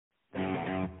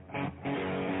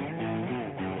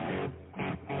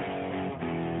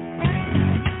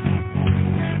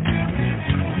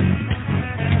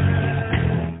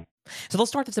let's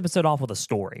start this episode off with a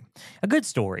story, a good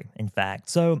story, in fact.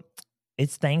 So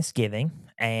it's Thanksgiving,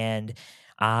 and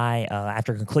I,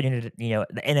 after concluding, the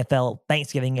NFL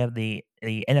Thanksgiving of the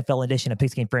NFL edition of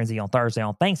Pigskin Frenzy on Thursday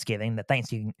on Thanksgiving, the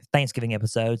Thanksgiving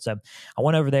episode. So I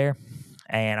went over there,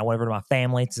 and I went over to my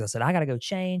family because I said I got to go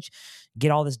change,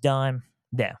 get all this done.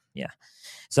 Yeah.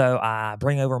 So I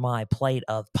bring over my plate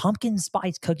of pumpkin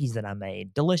spice cookies that I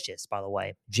made. Delicious, by the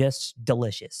way, just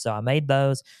delicious. So I made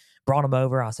those, brought them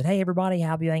over. I said, "Hey, everybody,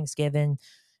 happy Thanksgiving."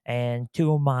 And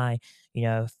two of my,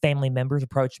 family members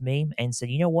approached me and said,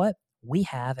 "You know what? We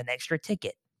have an extra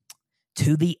ticket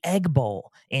to the Egg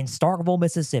Bowl in Starkville,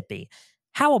 Mississippi.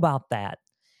 How about that?"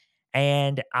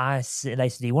 And they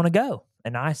said, "Do you want to go?"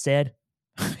 And I said,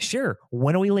 "Sure.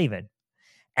 When are we leaving?"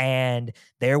 And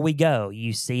there we go.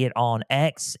 You see it on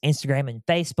X, Instagram, and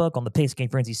Facebook on the Pigskin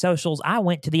Frenzy socials. I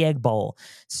went to the Egg Bowl,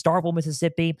 Starkville,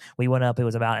 Mississippi. We went up. It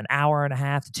was about an hour and a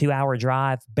half to 2 hour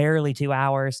drive, barely 2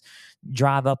 hours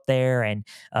drive up there. And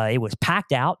it was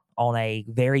packed out on a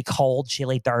very cold,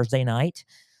 chilly Thursday night.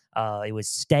 It was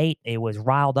state. It was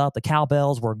riled up. The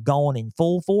cowbells were going in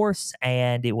full force,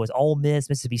 and it was Ole Miss,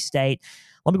 Mississippi State.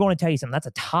 Let me go on and tell you something. That's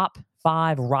a top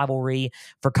 5 rivalry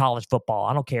for college football.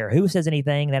 I don't care who says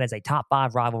anything. That is a top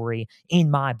 5 rivalry in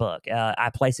my book.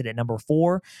 I place it at number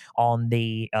 4 on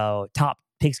the top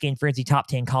Pigskin Frenzy top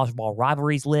 10 college football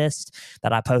rivalries list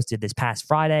that I posted this past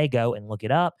Friday. Go and look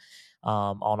it up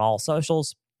on all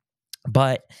socials.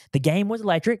 But the game was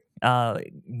electric.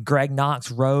 Greg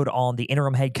Knox rode on the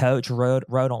interim head coach, rode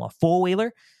on a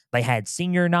four-wheeler. They had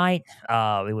senior night.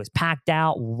 It was packed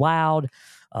out, loud,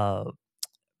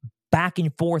 back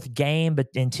and forth game, but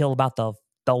until about the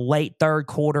late third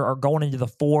quarter or going into the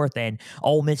fourth, and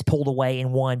Ole Miss pulled away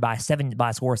and won by a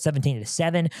score of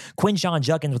 17-7. Quinshon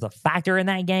Judkins was a factor in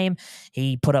that game.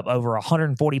 He put up over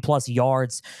 140 plus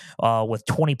yards with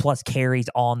 20 plus carries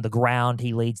on the ground.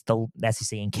 He leads the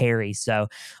SEC in carries. So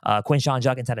Quinshon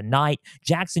Judkins had a night.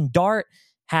 Jackson Dart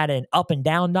had an up and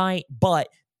down night, but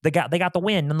they got the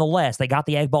win nonetheless. They got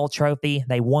the Egg Bowl trophy.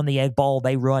 They won the Egg Bowl.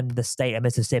 They run the state of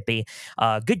Mississippi.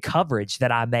 Good coverage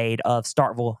that I made of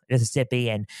Starkville,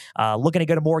 Mississippi, and looking to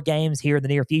go to more games here in the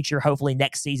near future. Hopefully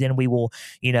next season we will,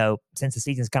 since the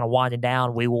season's kind of winding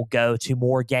down, we will go to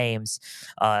more games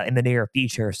in the near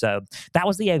future. So that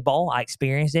was the Egg Bowl. I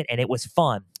experienced it, and it was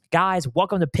fun. Guys,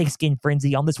 welcome to Pigskin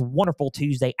Frenzy on this wonderful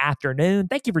Tuesday afternoon.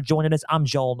 Thank you for joining us. I'm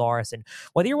Joel Norris, and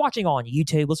whether you're watching on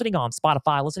YouTube, listening on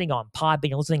Spotify, listening on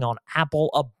Podbean, listening on Apple,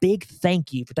 a big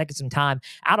thank you for taking some time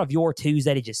out of your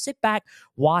Tuesday to just sit back,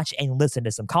 watch, and listen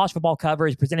to some college football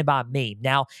coverage presented by me.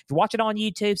 Now, if you're watching on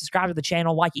YouTube, subscribe to the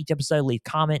channel, like each episode, leave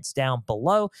comments down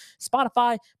below.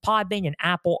 Spotify, Podbean, and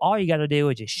Apple, all you got to do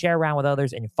is just share around with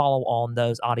others and follow on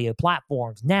those audio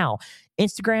platforms. Now,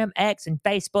 Instagram, X, and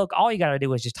Facebook, all you got to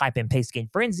do is just type in Pigskin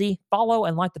Frenzy, follow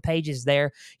and like the pages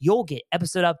there. You'll get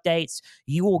episode updates.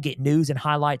 You will get news and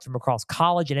highlights from across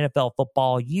college and NFL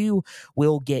football. You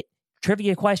will get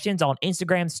trivia questions on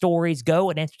Instagram stories. Go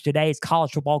and answer today's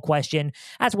college football question,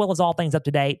 as well as all things up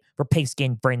to date for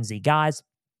Pigskin Frenzy. Guys,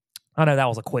 I know that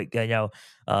was a quick,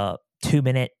 2-minute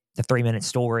to 3-minute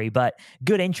story, but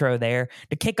good intro there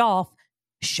to kick off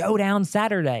Showdown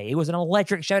Saturday. It was an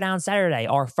electric Showdown Saturday,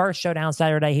 our first Showdown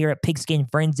Saturday here at Pigskin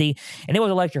Frenzy, and it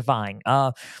was electrifying.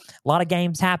 A lot of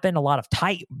games happened, a lot of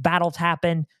tight battles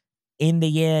happened. In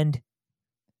the end,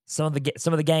 some of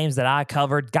the games that I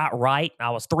covered got right. I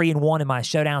was 3-1 in my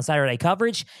Showdown Saturday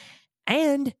coverage,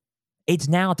 and it's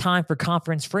now time for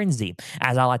Conference Frenzy,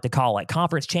 as I like to call it.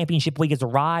 Conference Championship Week has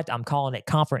arrived. I'm calling it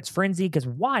Conference Frenzy because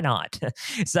why not?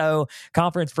 So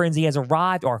Conference Frenzy has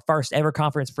arrived, our first ever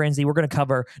Conference Frenzy. We're going to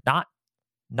cover not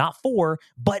 4,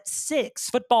 but 6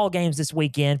 football games this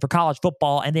weekend for college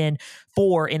football, and then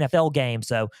 4 NFL games.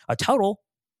 So a total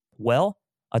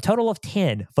of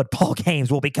 10 football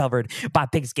games will be covered by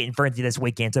Pigskin Frenzy this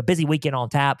weekend. So busy weekend on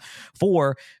tap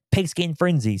for Pigskin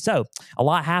Frenzy. So a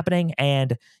lot happening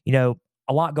and,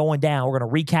 a lot going down. We're going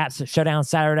to recap Showdown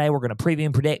Saturday. We're going to preview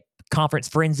and predict Conference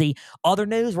Frenzy. Other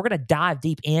news, we're going to dive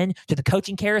deep in to the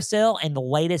coaching carousel and the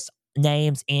latest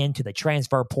names into the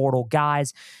transfer portal.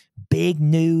 Guys, big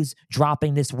news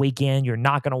dropping this weekend. You're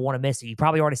not going to want to miss it. You've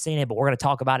probably already seen it, but we're going to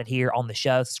talk about it here on the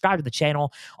show. Subscribe to the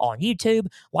channel on YouTube.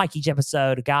 Like each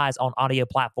episode. Guys, on audio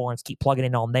platforms, keep plugging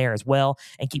in on there as well,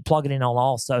 and keep plugging in on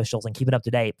all socials and keep it up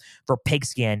to date for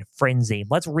Pigskin Frenzy.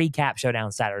 Let's recap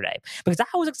Showdown Saturday because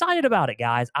I was excited about it,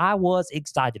 guys. I was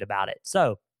excited about it.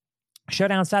 So,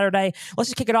 Showdown Saturday, let's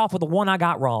just kick it off with the one I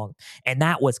got wrong, and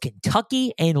that was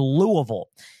Kentucky and Louisville.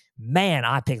 Man,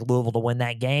 I picked Louisville to win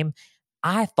that game.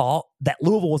 I thought that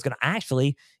Louisville was going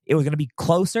to be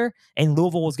closer, and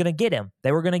Louisville was going to get him.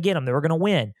 They were going to get him. They were going to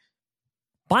win.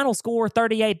 Final score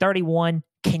 38-31.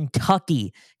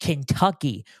 Kentucky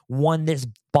won this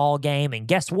ball game, and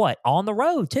guess what? On the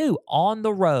road too. On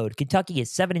the road, Kentucky is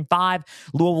 7-5.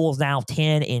 Louisville is now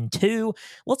 10-2.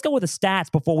 Let's go with the stats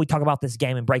before we talk about this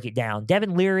game and break it down.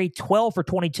 Devin Leary, 12 for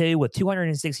 22 with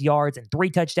 206 yards and 3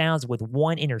 touchdowns with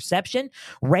 1 interception.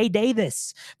 Ray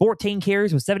Davis, 14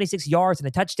 carries with 76 yards and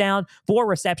a touchdown, 4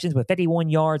 receptions with 51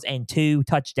 yards and 2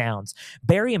 touchdowns.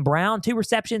 Barry and Brown, 2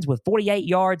 receptions with 48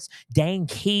 yards. Dane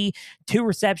Key, 2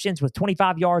 receptions with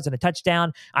 25 yards and a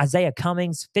touchdown. Isaiah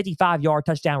Cummings, 55-yard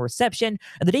touchdown reception.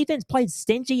 And the defense played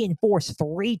stingy and forced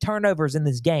 3 turnovers in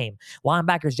this game.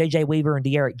 Linebackers J.J. Weaver and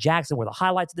De'Aaron Jackson were the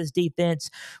highlights of this defense.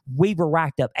 Weaver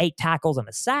racked up 8 tackles and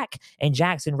a sack, and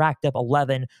Jackson racked up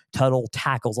 11 total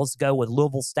tackles. Let's go with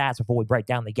Louisville stats before we break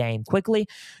down the game quickly.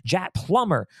 Jack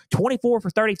Plummer, 24 for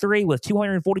 33 with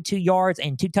 242 yards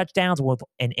and 2 touchdowns with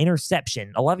an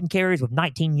interception. 11 carries with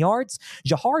 19 yards.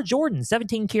 Jahar Jordan,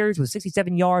 17 carries with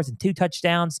 67 yards and 2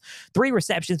 touchdowns. 3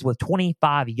 receptions with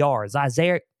 25 yards.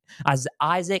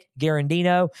 Isaac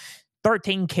Garandino,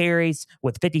 13 carries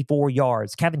with 54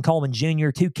 yards. Kevin Coleman Jr.,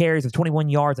 2 carries with 21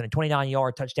 yards and a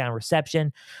 29-yard touchdown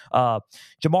reception.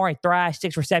 Jamari Thrash,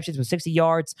 6 receptions with 60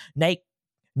 yards. Nate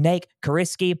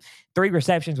Kariski, 3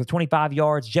 receptions with 25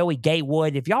 yards. Joey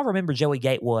Gatewood, if y'all remember Joey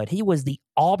Gatewood, he was the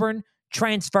Auburn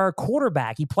transfer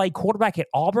quarterback. He played quarterback at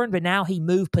Auburn, but now he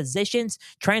moved positions,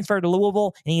 transferred to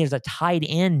Louisville, and he is a tight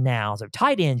end now. So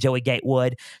tight end Joey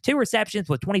Gatewood, 2 receptions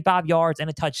with 25 yards and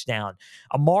a touchdown.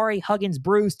 Amari Huggins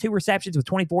Bruce, 2 receptions with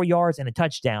 24 yards and a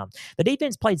touchdown. The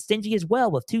defense played stingy as well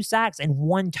with 2 sacks and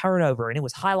 1 turnover, and it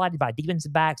was highlighted by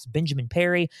defensive backs Benjamin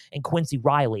Perry and Quincy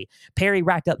Riley. Perry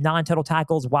racked up 9 total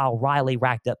tackles, while Riley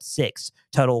racked up 6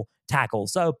 total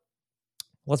tackles. So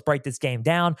let's break this game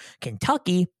down.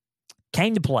 Kentucky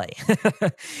came to play.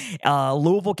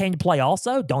 Louisville came to play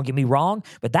also, don't get me wrong,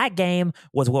 but that game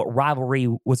was what rivalry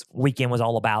weekend was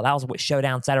all about. That was what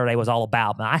Showdown Saturday was all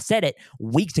about. Now, I said it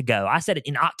weeks ago. I said it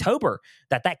in October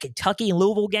that Kentucky and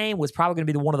Louisville game was probably going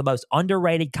to be one of the most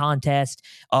underrated contests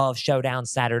of Showdown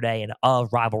Saturday and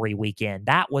of rivalry weekend.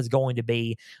 That was going to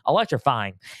be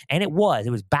electrifying, and it was.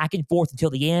 It was back and forth until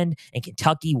the end, and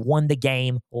Kentucky won the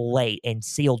game late and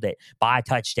sealed it by a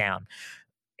touchdown.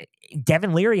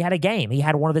 Devin Leary had a game. He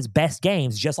had one of his best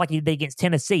games, just like he did against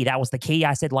Tennessee. That was the key.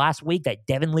 I said last week that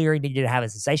Devin Leary needed to have a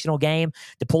sensational game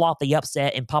to pull off the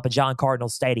upset in Papa John Cardinal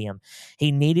Stadium.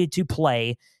 He needed to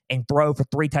play and throw for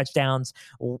 3 touchdowns,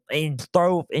 and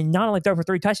not only throw for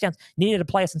 3 touchdowns, needed to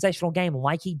play a sensational game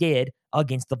like he did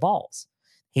against the Vols.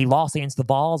 He lost against the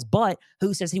Vols, but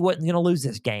who says he wasn't going to lose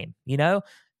this game? You know,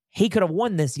 he could have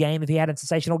won this game if he had a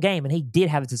sensational game, and he did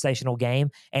have a sensational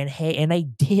game, and they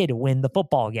did win the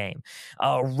football game.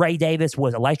 Ray Davis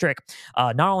was electric,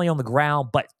 not only on the ground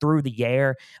but through the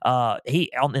air.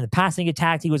 In the passing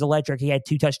attack, he was electric. He had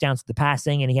 2 touchdowns to the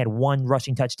passing, and he had 1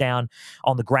 rushing touchdown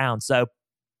on the ground. So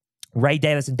Ray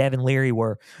Davis and Devin Leary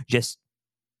were just,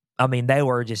 they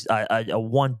were just a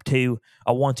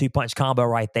 1-2 punch combo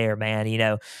right there, man. You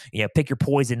know, pick your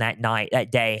poison that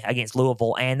day against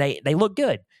Louisville, and they look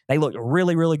good. They look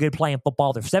really, really good playing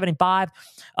football. They're 7-5.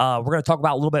 We're going to talk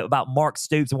about a little bit about Mark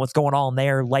Stoops and what's going on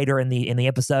there later in the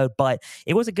episode, but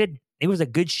it was a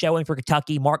good showing for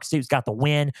Kentucky. Mark Stoops got the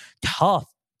win. Tough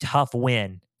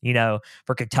win,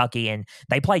 for Kentucky. And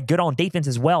they played good on defense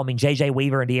as well. J.J.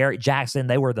 Weaver and De'Aaron Jackson,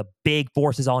 they were the big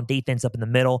forces on defense up in the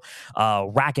middle,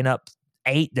 racking up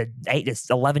 8 to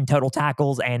 11 total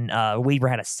tackles, and Weaver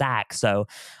had a sack. So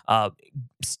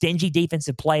stingy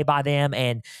defensive play by them,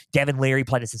 and Devin Leary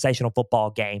played a sensational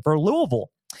football game. For Louisville,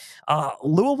 I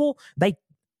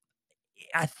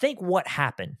think what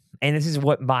happened, and this is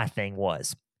what my thing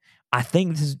was, I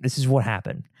think this is what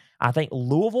happened. I think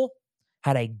Louisville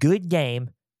had a good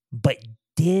game, but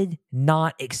did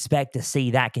not expect to see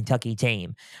that Kentucky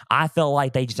team. I felt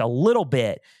like they just a little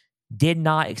bit did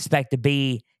not expect to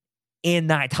be in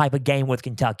that type of game with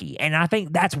Kentucky. And I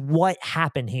think that's what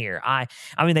happened here.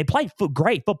 They played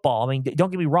great football.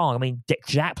 Don't get me wrong.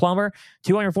 Jack Plummer,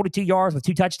 242 yards with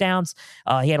 2 touchdowns.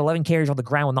 He had 11 carries on the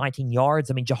ground with 19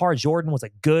 yards. Jahar Jordan was a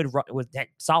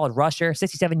solid rusher,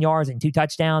 67 yards and 2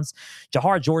 touchdowns.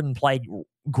 Jahar Jordan played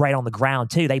great on the ground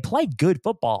too. They played good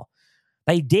football.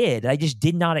 They did. They just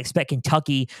did not expect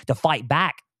Kentucky to fight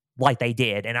back like they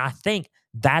did. And I think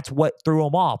that's what threw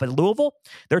them off. But Louisville,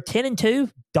 they're 10-2.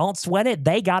 Don't sweat it.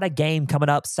 They got a game coming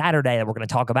up Saturday that we're going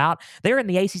to talk about. They're in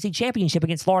the ACC Championship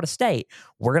against Florida State.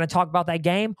 We're going to talk about that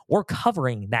game. We're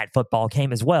covering that football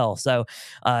game as well. So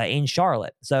in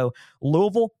Charlotte. So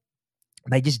Louisville,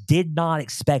 they just did not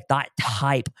expect that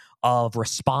type of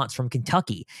response from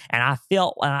Kentucky. And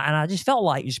I just felt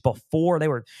like just before they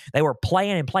were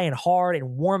playing hard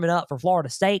and warming up for Florida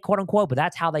State, quote unquote, but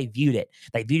that's how they viewed it.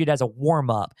 They viewed it as a warm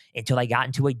up until they got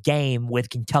into a game with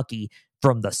Kentucky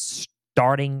from the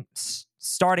starting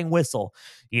whistle,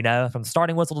 from the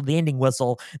starting whistle to the ending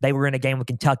whistle. They were in a game with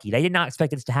Kentucky. They did not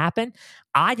expect this to happen.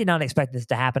 I did not expect this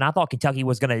to happen. I thought Kentucky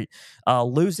was going to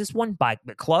lose this one by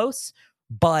close,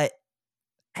 but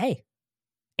hey,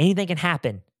 anything can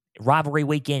happen. Rivalry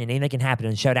weekend, and anything can happen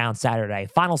in Showdown Saturday.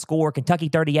 Final score, Kentucky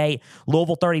 38,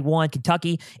 Louisville 31.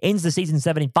 Kentucky ends the season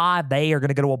 75. They are going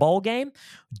to go to a bowl game.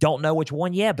 Don't know which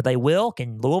one yet, but they will.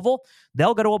 Can Louisville?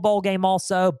 They'll go to a bowl game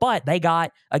also, but they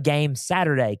got a game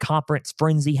Saturday. Conference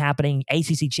frenzy happening.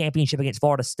 ACC Championship against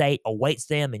Florida State awaits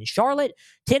them in Charlotte,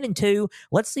 10-2.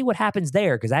 Let's see what happens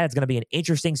there, because that is going to be an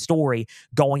interesting story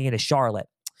going into Charlotte.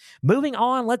 Moving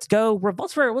on, let's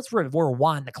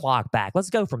rewind the clock back. Let's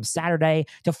go from Saturday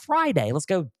to Friday. Let's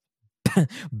go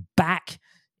back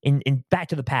back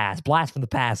to the past, blast from the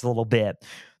past a little bit.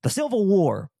 The Civil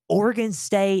War, Oregon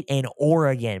State and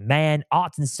Oregon. Man,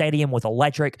 Autzen Stadium was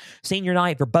electric. Senior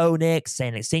night for Bo Nix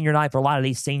and a senior night for a lot of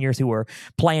these seniors who were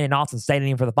playing in Autzen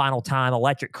Stadium for the final time.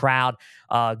 Electric crowd,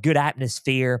 good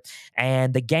atmosphere,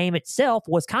 and the game itself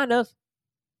was kind of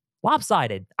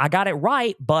lopsided. I got it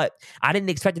right, but I didn't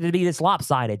expect it to be this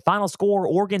lopsided. Final score,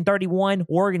 Oregon 31,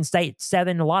 Oregon State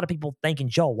 7. A lot of people thinking,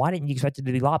 Joel, why didn't you expect it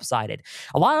to be lopsided?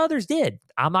 A lot of others did.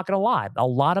 I'm not going to lie. A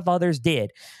lot of others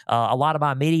did. A lot of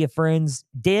my media friends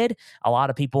did. A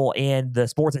lot of people in the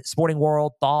sporting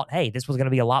world thought, hey, this was going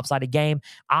to be a lopsided game.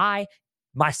 I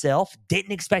myself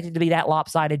didn't expect it to be that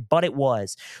lopsided, but it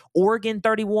was. Oregon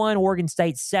 31, Oregon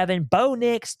State 7. Bo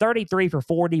Nix 33 for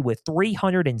 40 with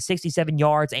 367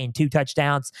 yards and 2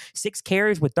 touchdowns. 6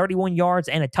 carries with 31 yards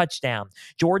and a touchdown.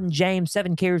 Jordan James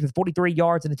 7 carries with 43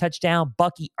 yards and a touchdown.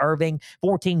 Bucky Irving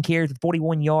 14 carries with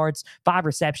 41 yards, 5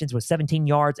 receptions with 17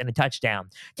 yards and a touchdown.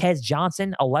 Tez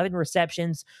Johnson 11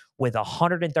 receptions with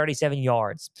 137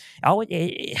 yards.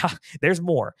 There's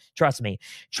more. Trust me.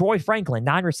 Troy Franklin,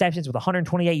 9 receptions with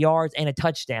 128 yards and a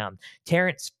touchdown.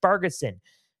 Terrence Ferguson,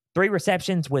 3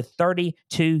 receptions with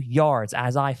 32 yards.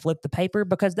 As I flip the paper,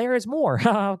 because there is more.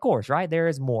 Of course, right? There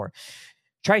is more.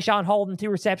 Trayshawn Holden,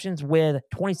 2 receptions with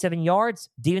 27 yards.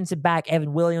 Defensive back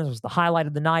Evan Williams was the highlight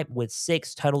of the night with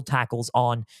 6 total tackles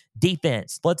on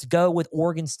defense. Let's go with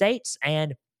Oregon State's,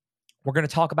 and we're going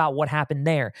to talk about what happened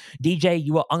there. DJ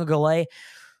Uiagalelei,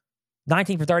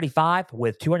 19 for 35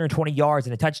 with 220 yards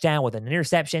and a touchdown with an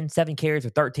interception, 7 carries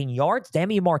with 13 yards.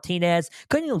 Damian Martinez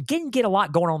didn't get a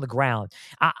lot going on the ground.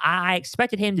 I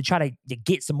expected him to try to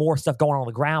get some more stuff going on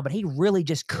the ground, but he really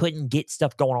just couldn't get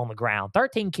stuff going on the ground.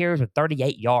 13 carries with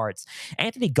 38 yards.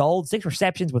 Anthony Gold, 6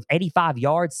 receptions with 85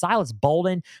 yards. Silas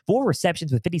Bolden, 4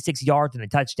 receptions with 56 yards and a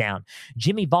touchdown.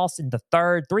 Jimmy Volson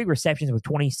III, 3 receptions with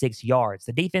 26 yards.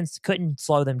 The defense couldn't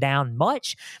slow them down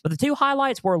much, but the 2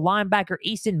 highlights were linebacker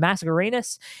Easton Mascarenas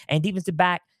and defensive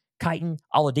back Kitan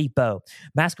Oladipo.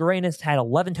 Mascarenas had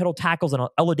 11 total tackles, and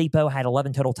Oladipo had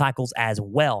 11 total tackles as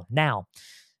well. Now,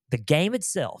 the game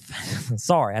itself,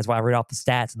 sorry, that's why I read off the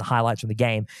stats and the highlights from the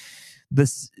game.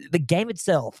 The game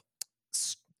itself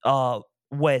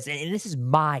was, and this is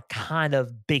my kind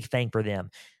of big thing for them,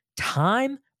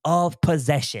 time of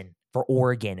possession for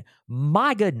Oregon.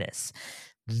 My goodness.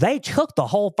 They took the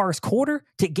whole first quarter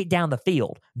to get down the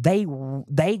field. They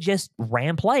just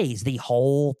ran plays the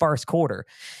whole first quarter.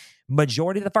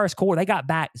 Majority of the first quarter, they got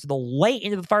back. So the late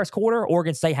into the first quarter,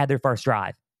 Oregon State had their first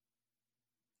drive.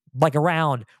 Like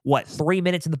around, 3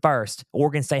 minutes in the first,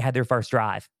 Oregon State had their first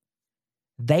drive.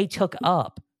 They took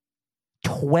up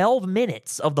 12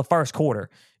 minutes of the first quarter,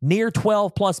 near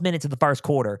 12 plus minutes of the first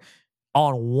quarter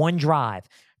on one drive.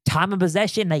 Time of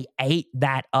possession, they ate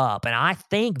that up. And I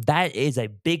think that is a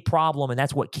big problem, and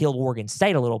that's what killed Oregon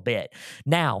State a little bit.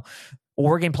 Now,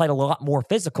 Oregon played a lot more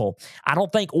physical. I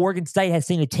don't think Oregon State has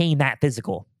seen a team that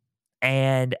physical.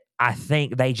 And I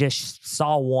think they just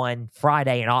saw one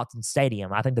Friday in Autzen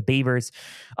Stadium. I think the Beavers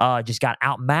just got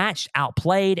outmatched,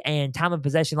 outplayed, and time of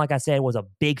possession, like I said, was a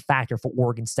big factor for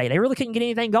Oregon State. They really couldn't get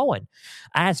anything going.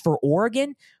 As for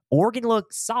Oregon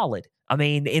looked solid. I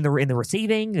mean, in the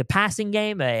receiving, the passing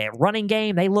game, the running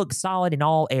game, they look solid in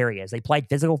all areas. They played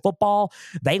physical football.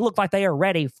 They look like they are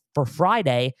ready for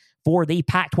Friday for the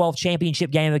Pac-12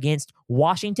 Championship game against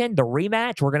Washington, the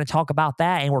rematch. We're going to talk about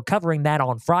that, and we're covering that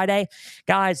on Friday.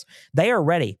 Guys, they are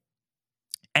ready.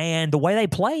 And the way they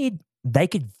played, they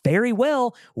could very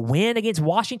well win against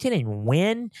Washington and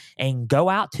win and go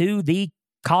out to the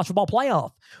college football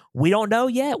playoff. We don't know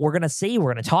yet. We're going to see.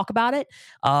 We're going to talk about it.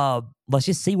 Let's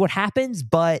just see what happens.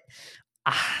 But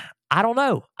I don't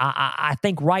know. I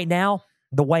think right now,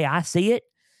 the way I see it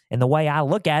and the way I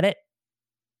look at it,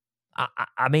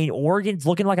 I mean, Oregon's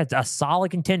looking like a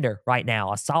solid contender right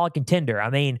now, a solid contender. I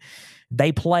mean,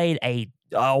 they played a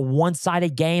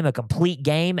one-sided game, a complete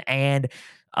game, and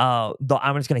I'm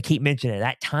just going to keep mentioning it.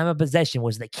 That time of possession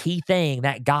was the key thing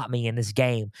that got me in this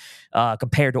game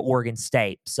compared to Oregon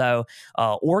State. So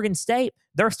Oregon State,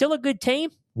 they're still a good team.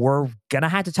 We're going to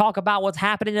have to talk about what's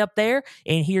happening up there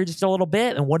in here just a little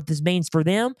bit and what this means for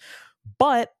them.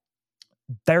 But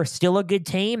they're still a good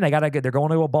team. They're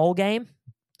going to a bowl game.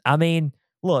 I mean,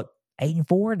 look,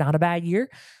 8-4, not a bad year.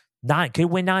 Could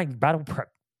win 9,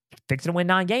 fixing to win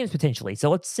 9 games potentially.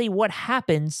 So let's see what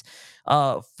happens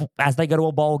as they go to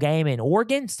a bowl game. In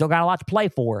Oregon, still got a lot to play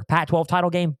for. Pac-12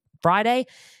 title game Friday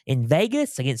in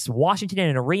Vegas against Washington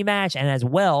in a rematch, and as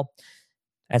well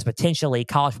as potentially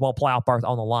college football playoff berth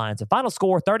on the line. So final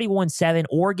score, 31-7.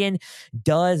 Oregon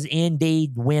does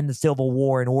indeed win the Civil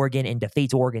War in Oregon and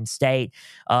defeats Oregon State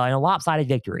in a lopsided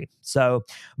victory. So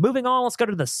moving on, let's go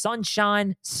to the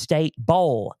Sunshine State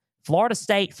Bowl. Florida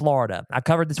State, Florida. I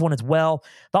covered this one as well.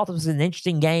 Thought this was an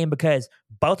interesting game because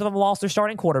both of them lost their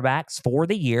starting quarterbacks for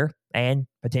the year and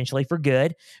potentially for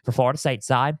good for Florida State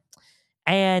side.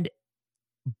 And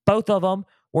both of them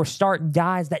were starting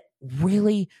guys that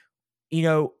really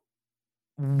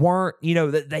weren't,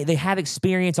 they have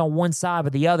experience on one side,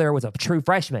 but the other was a true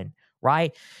freshman,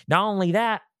 right? Not only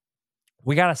that,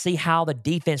 we got to see how the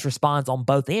defense responds on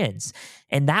both ends.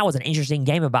 And that was an interesting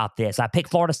game about this. I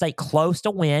picked Florida State close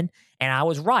to win, and I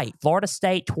was right. Florida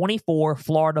State 24,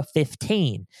 Florida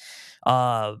 15.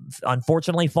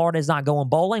 Unfortunately, Florida is not going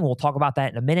bowling. We'll talk about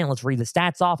that in a minute. Let's read the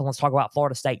stats off, and let's talk about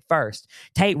Florida State first.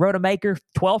 Tate Rodemaker,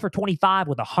 12 for 25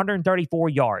 with 134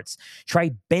 yards.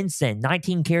 Trey Benson,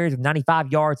 19 carries with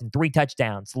 95 yards and 3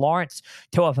 touchdowns. Lawrence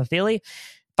Toafafili,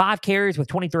 5 carries with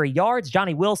 23 yards.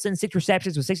 Johnny Wilson, 6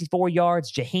 receptions with 64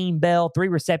 yards. Jaheim Bell, 3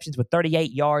 receptions with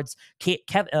 38 yards.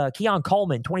 Keon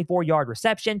Coleman, 24-yard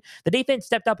reception. The defense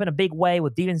stepped up in a big way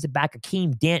with defensive back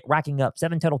Akeem Dent racking up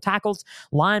 7 total tackles.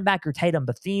 Linebacker Tatum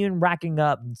Bethune racking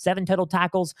up 7 total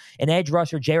tackles. And edge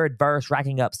rusher Jared Verse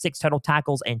racking up 6 total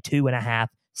tackles and 2.5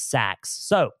 sacks.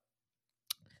 So,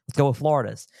 let's go with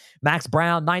Florida's. Max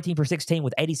Brown, 19 for 16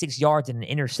 with 86 yards and an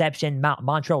interception.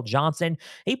 Montrell Johnson,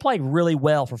 he played really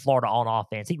well for Florida on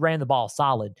offense. He ran the ball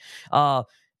solid.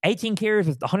 18 carries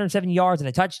with 170 yards and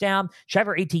a touchdown.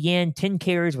 Trevor Etienne, 10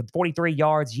 carries with 43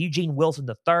 yards. Eugene Wilson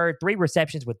III, 3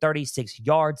 receptions with 36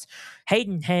 yards.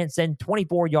 Hayden Hansen,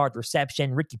 24-yard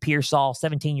reception. Ricky Pearsall,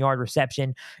 17-yard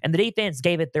reception. And the defense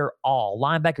gave it their all.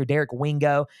 Linebacker Derek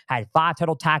Wingo had 5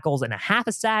 total tackles and a half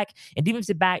a sack. And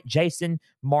defensive back Jason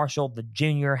Marshall, the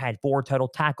junior, had 4 total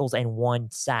tackles and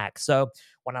 1 sack. So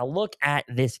when I look at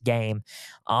this game,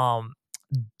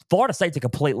 Florida State's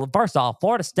first off,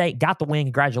 Florida State got the win.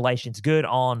 Congratulations. Good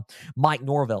on Mike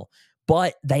Norville.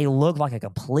 But they look like a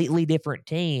completely different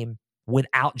team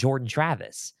without Jordan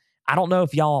Travis. I don't know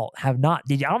if y'all I don't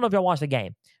know if y'all watched the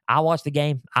game. I watched the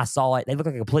game. I saw it. They look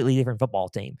like a completely different football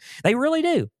team. They really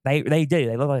do. They do.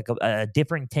 They look like a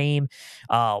different team.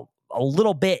 A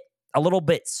little bit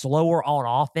slower on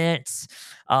offense.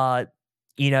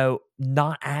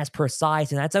 Not as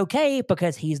precise, and that's okay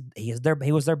because he was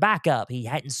their backup. He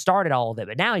hadn't started all of it,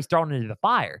 but now he's thrown into the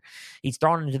fire. He's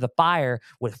thrown into the fire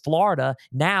with Florida.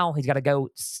 Now he's got to go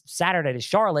Saturday to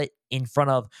Charlotte in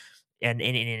front of in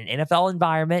an NFL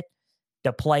environment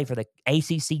to play for the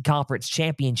ACC Conference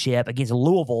Championship against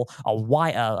Louisville,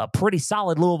 a pretty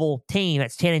solid Louisville team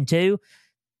that's 10-2.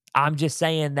 I'm just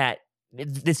saying that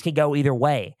this could go either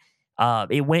way.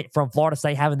 It went from Florida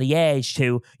State having the edge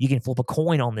to you can flip a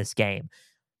coin on this game.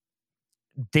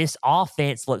 This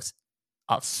offense looks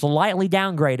slightly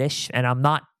downgradish, and I'm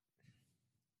not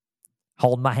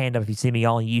holding my hand up. If you see me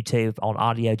on YouTube, on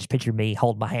audio, just picture me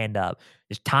hold my hand up.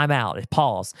 Just time out. Just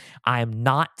pause. I am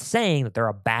not saying that they're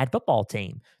a bad football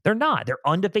team. They're not. They're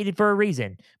undefeated for a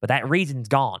reason, but that reason's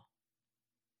gone.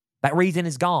 That reason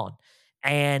is gone,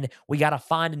 and we got to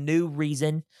find a new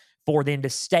reason for them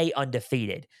to stay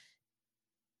undefeated.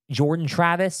 Jordan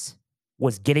Travis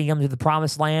was getting them to the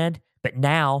promised land, but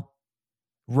now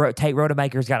Tate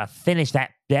Rodemaker's got to finish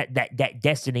that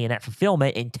destiny and that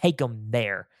fulfillment and take them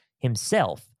there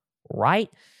himself, right?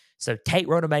 So Tate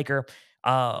Rodemaker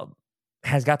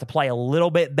has got to play a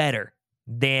little bit better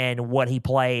than what he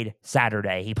played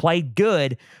Saturday. He played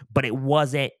good, but it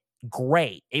wasn't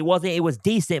great. It was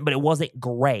decent, but it wasn't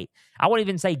great. I wouldn't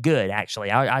even say good,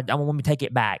 actually. I want me to take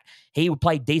it back. He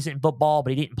played decent football,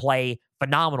 but he didn't play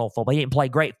phenomenal football. He didn't play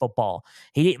great football.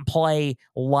 He didn't play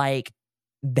like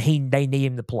they need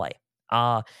him to play.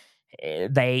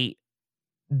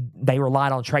 they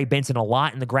relied on Trey Benson a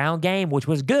lot in the ground game, which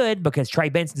was good because Trey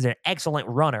Benson's an excellent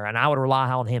runner, and I would rely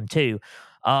on him too.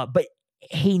 But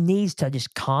he needs to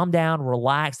just calm down,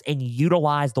 relax, and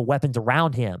utilize the weapons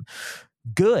around him.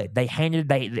 Good.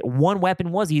 One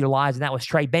weapon was utilized, and that was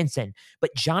Trey Benson.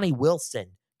 But Johnny Wilson,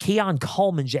 Keon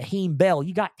Coleman, Jaheim Bell,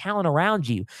 you got talent around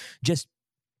you. Just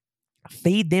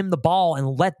feed them the ball and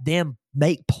let them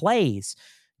make plays.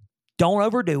 Don't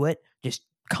overdo it. Just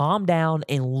calm down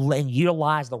and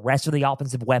utilize the rest of the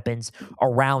offensive weapons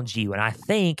around you. And I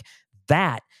think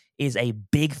that is a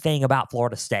big thing about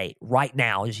Florida State right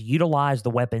now. Just utilize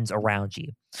the weapons around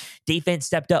you. Defense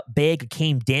stepped up big.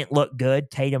 Akeem Dent looked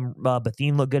good. Tatum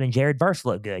Bethune looked good. And Jared Verse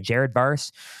looked good. Jared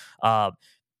Verse,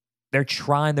 they're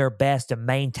trying their best to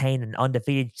maintain an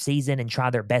undefeated season and try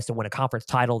their best to win a conference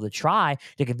title to try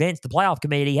to convince the playoff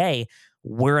committee, hey,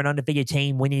 we're an undefeated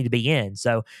team. We need to be in.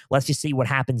 So let's just see what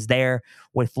happens there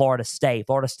with Florida State.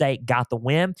 Florida State got the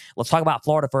win. Let's talk about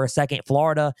Florida for a second.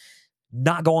 Florida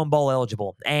not going bowl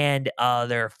eligible. And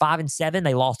they're 5-7.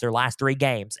 They lost their last 3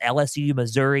 games. LSU,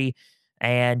 Missouri,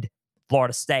 and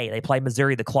Florida State. They played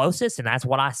Missouri the closest, and that's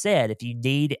what I said. If you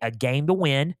need a game to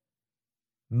win,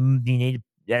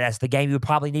 that's the game you would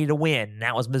probably need to win. And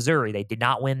that was Missouri. They did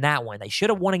not win that one. They should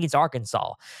have won against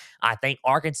Arkansas. I think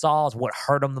Arkansas is what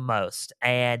hurt them the most,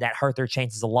 and that hurt their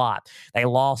chances a lot. They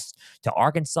lost to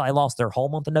Arkansas. They lost their whole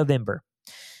month of November.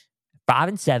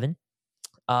 5-7.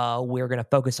 We're going to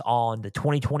focus on the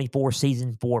 2024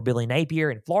 season for Billy Napier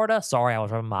in Florida. Sorry, I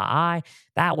was rubbing my eye.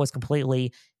 That was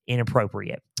completely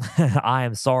inappropriate. I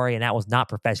am sorry, and that was not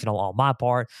professional on my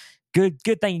part. Good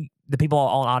thing the people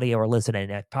on audio are listening.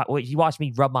 If you watch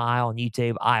me rub my eye on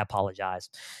YouTube, I apologize.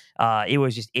 It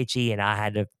was just itchy, and I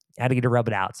had to get to rub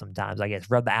it out sometimes. I guess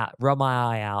rub my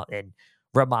eye out and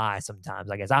rub my eye sometimes.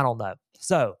 I guess I don't know.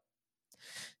 So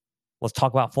let's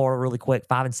talk about Florida really quick.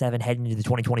 5-7 heading into the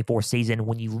 2024 season.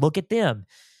 When you look at them,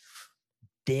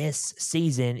 this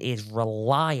season is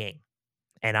relying,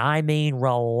 and I mean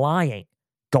relying,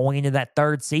 going into that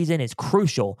third season is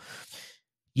crucial.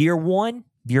 Year 1,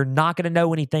 you're not going to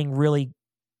know anything really.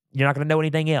 You're not going to know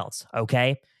anything else,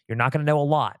 okay? You're not going to know a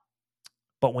lot.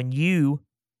 But when you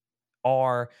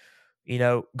are,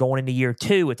 going into year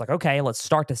 2, it's like, okay, let's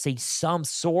start to see some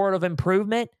sort of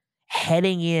improvement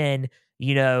heading in,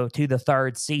 to the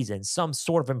third season, some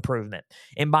sort of improvement.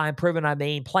 And by improvement, I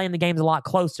mean playing the games a lot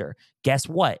closer. Guess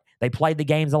what? They played the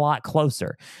games a lot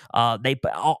closer.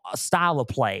 Style of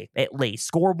play, at least.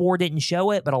 Scoreboard didn't show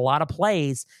it, but a lot of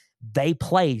plays, they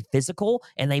played physical,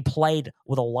 and they played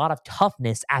with a lot of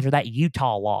toughness after that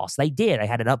Utah loss. They did. They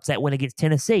had an upset win against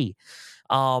Tennessee.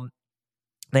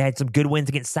 They had some good wins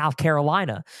against South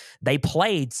Carolina. They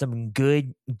played some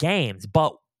good games,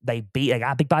 but they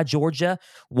got beat by Georgia.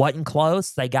 Wasn't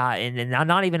close. They got, and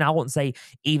not even, I wouldn't say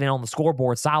even on the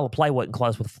scoreboard, style of play wasn't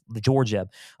close with the Georgia.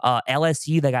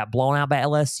 LSU, they got blown out by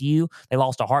LSU. They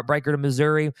lost a heartbreaker to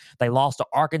Missouri. They lost to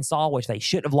Arkansas, which they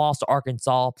shouldn't have lost to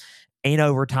Arkansas in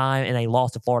overtime, and they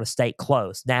lost to Florida State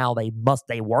close. Now they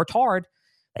worked hard.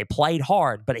 They played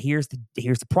hard, but here's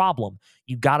the problem.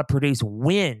 You got to produce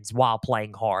wins while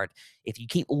playing hard. If you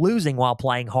keep losing while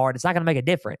playing hard, it's not going to make a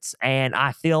difference. And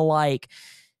I feel like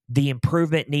the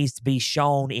improvement needs to be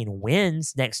shown in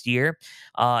wins next year.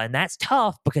 And that's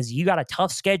tough because you got a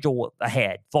tough schedule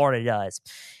ahead. Florida does.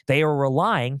 They are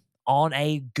relying on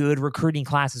a good recruiting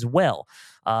class as well.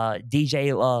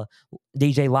 DJ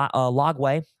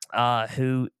Lagway,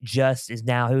 who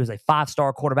is a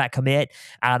 5-star quarterback commit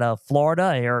out of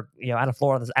Florida, or out of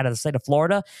the state of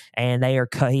Florida, and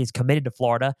he's committed to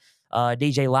Florida.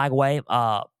 DJ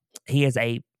Lagway, he is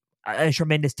a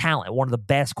tremendous talent, one of the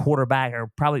best quarterback,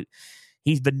 or probably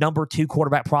he's the number 2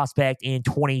 quarterback prospect in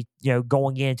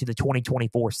going into the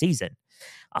 2024 season.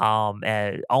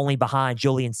 Only behind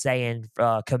Julian Sayin,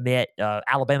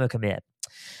 Alabama commit.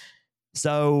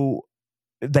 So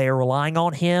they're relying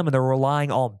on him, and they're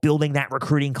relying on building that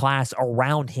recruiting class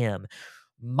around him.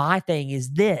 My thing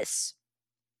is this.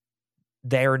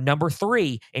 They're number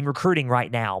 3 in recruiting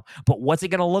right now, but what's it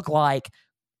going to look like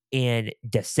in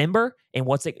December, and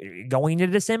what's it going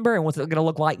into December, and what's it going to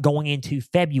look like going into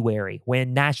February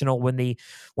when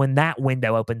that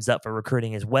window opens up for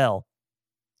recruiting as well?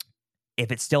 If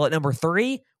it's still at number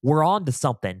 3, we're on to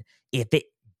something. If it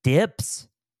dips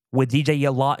with DJ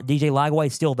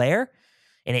Lagway still there,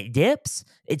 and it dips,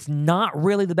 it's not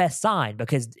really the best sign,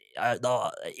 because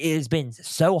it has been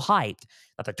so hyped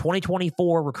that the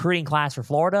 2024 recruiting class for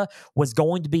Florida was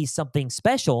going to be something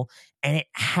special, and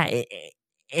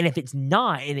and if it's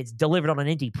not, and it's delivered on an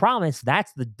empty promise,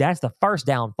 that's the first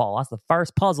downfall. That's the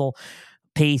first puzzle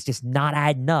piece just not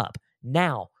adding up.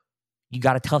 Now, you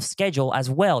got a tough schedule as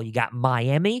well. You got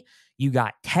Miami, you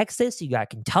got Texas, you got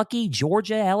Kentucky,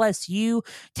 Georgia, LSU,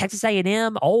 Texas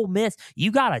A&M, Ole Miss.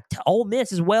 You got Ole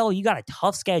Miss as well. You got a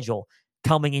tough schedule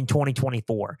coming in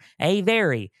 2024. A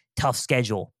very tough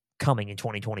schedule coming in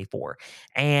 2024.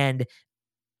 And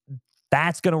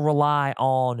that's going to rely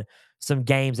on some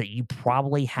games that you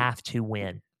probably have to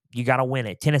win. You got to win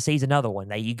it. Tennessee's another one.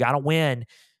 You got to win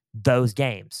those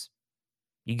games.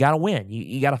 You got to win.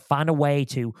 You got to find a way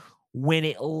to win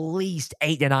at least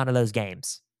 8 to 9 of those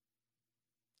games.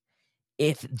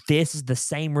 If this is the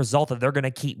same result that they're going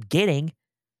to keep getting,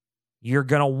 you're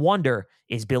going to wonder,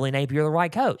 is Billy Napier the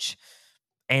right coach?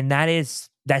 And that's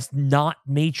not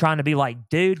me trying to be like,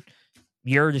 dude,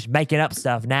 you're just making up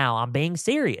stuff now. I'm being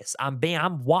serious. I'm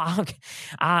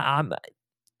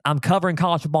covering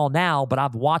college football now, but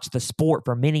I've watched the sport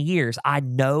for many years. I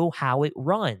know how it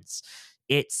runs.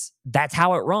 That's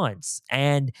how it runs.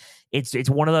 And it's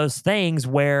one of those things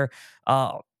where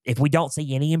if we don't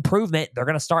see any improvement, they're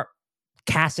going to start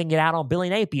casting it out on Billy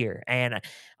Napier. And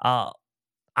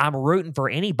I'm rooting for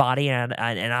anybody, and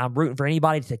I'm rooting for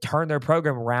anybody to turn their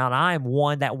program around. I am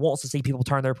one that wants to see people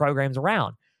turn their programs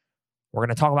around. We're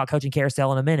going to talk about coaching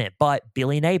carousel in a minute, but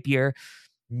Billy Napier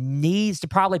needs to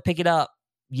probably pick it up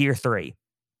year 3.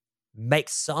 Make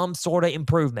some sort of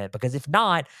improvement, because if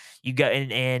not, you go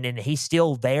and he's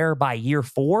still there by year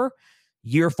 4.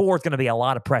 Year 4 is going to be a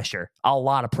lot of pressure.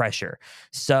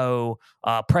 So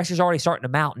pressure's already starting to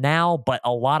mount now, but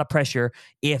a lot of pressure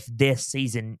if this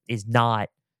season is not,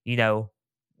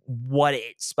 what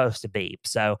it's supposed to be.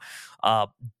 So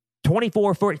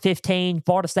 24-15,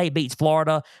 Florida State beats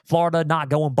Florida. Florida not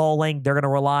going bowling. They're going to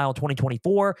rely on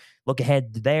 2024. Look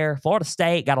ahead there. Florida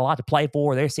State got a lot to play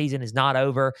for. Their season is not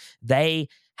over. They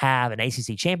have an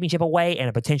ACC championship away and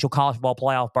a potential college football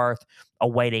playoff berth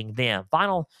awaiting them.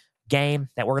 Final game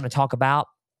that we're going to talk about,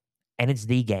 and it's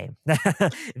the game.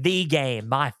 The game.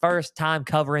 My first time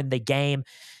covering the game,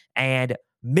 and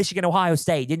Michigan, Ohio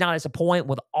State did not disappoint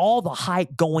with all the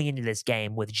hype going into this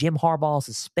game, with Jim Harbaugh's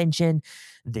suspension,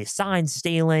 the sign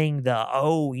stealing,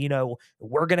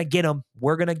 we're going to get them.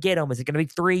 We're going to get them. Is it going to be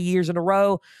 3 years in a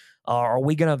row? Or are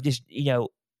we going to just,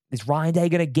 is Ryan Day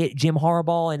going to get Jim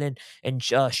Harbaugh and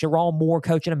Sharon Moore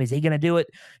coaching him? Is he going to do it?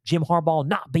 Jim Harbaugh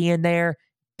not being there.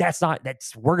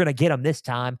 We're going to get him this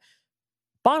time.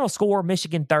 Final score,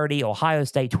 Michigan 30, Ohio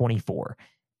State 24.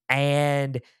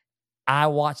 And I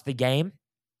watched the game,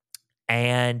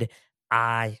 and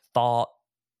I thought,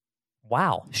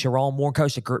 wow, Sharon Moore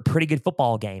coached a pretty good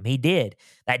football game. He did.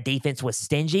 That defense was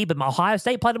stingy, but Ohio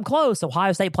State played them close.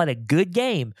 Ohio State played a good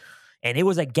game, and it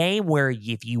was a game where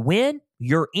if you win,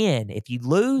 you're in. If you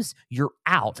lose, you're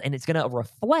out, and it's going to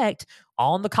reflect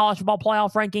on the college football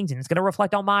playoff rankings, and it's going to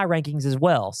reflect on my rankings as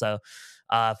well. So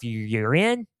if you're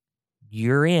in,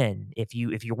 you're in. If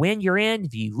you win, you're in.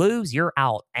 If you lose, you're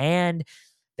out. And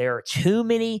there are too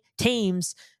many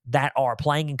teams that are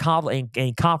playing in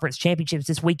conference championships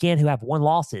this weekend who have 1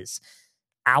 losses.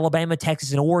 Alabama, Texas,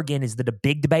 and Oregon is the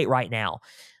big debate right now,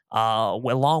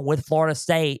 along with Florida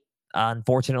State,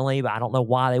 unfortunately. But I don't know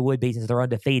why they would be, since they're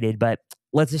undefeated. But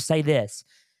let's just say this.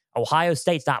 Ohio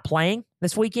State's not playing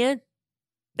this weekend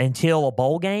until a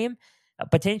bowl game,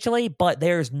 potentially. But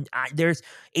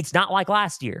it's not like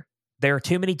last year. There are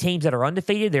too many teams that are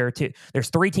undefeated. There's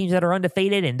 3 teams that are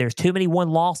undefeated, and there's too many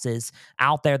 1 losses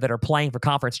out there that are playing for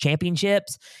conference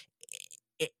championships.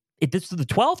 If this was the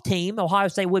 12th team, Ohio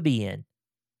State would be in.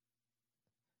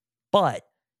 But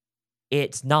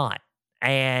it's not.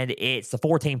 And it's the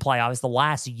 4-team playoff. It's the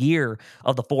last year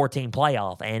of the 4-team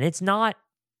playoff. And it's not.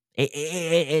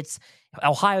 It's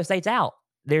Ohio State's out.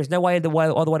 There's no other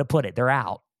way to put it. They're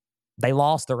out. They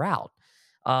lost. They're out.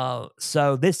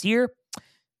 So this year,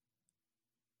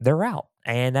 they're out.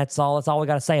 And that's all we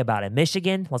got to say about it.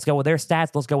 Michigan, let's go with their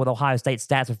stats. Let's go with Ohio State's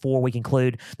stats before we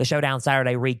conclude the Showdown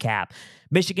Saturday recap.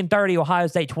 Michigan 30, Ohio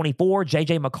State 24.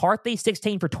 J.J. McCarthy,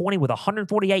 16 for 20 with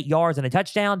 148 yards and a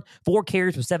touchdown, 4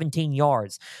 carries for 17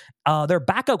 yards. Their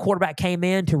backup quarterback came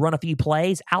in to run a few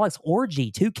plays. Alex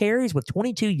Orji, 2 carries with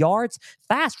 22 yards.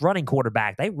 Fast running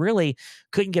quarterback. They really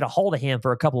couldn't get a hold of him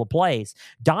for a couple of plays.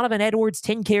 Donovan Edwards,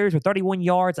 10 carries with 31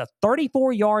 yards, a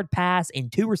 34-yard pass,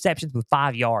 and 2 receptions with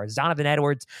 5 yards. Donovan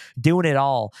Edwards doing it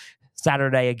all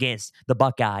Saturday against the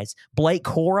Buckeyes. Blake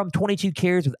Corum, 22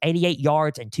 carries with 88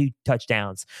 yards and 2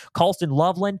 touchdowns. Colston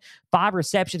Loveland, 5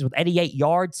 receptions with 88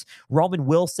 yards. Roman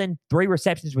Wilson, 3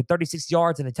 receptions with 36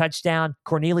 yards and a touchdown.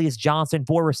 Cornelius Johnson,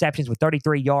 4 receptions with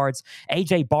 33 yards.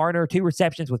 A.J. Barner, 2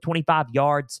 receptions with 25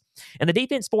 yards. And the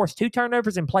defense forced 2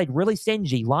 turnovers and played really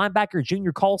stingy. Linebacker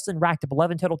Junior Colson racked up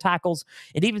 11 total tackles,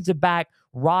 and defensive back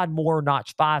Rod Moore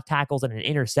notched 5 tackles and an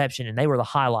interception, and they were the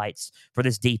highlights for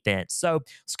this defense. So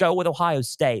let's go with Ohio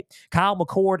State. Kyle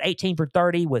McCord, 18 for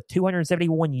 30 with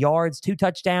 271 yards, 2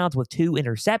 touchdowns with 2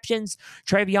 interceptions.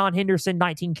 Travion Henderson,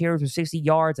 19 carries with 60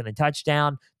 yards and a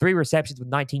touchdown, 3 receptions with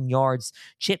 19 yards.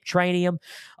 Chip Trainium,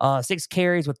 6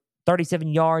 carries with 37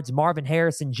 yards. Marvin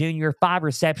Harrison Jr., 5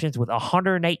 receptions with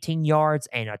 118 yards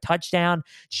and a touchdown.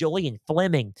 Julian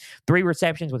Fleming, 3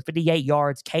 receptions with 58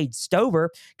 yards. Cade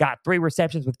Stover got 3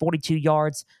 receptions with 42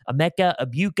 yards. Emeka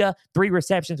Ibuka, 3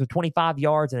 receptions with 25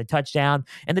 yards and a touchdown.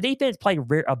 And the defense played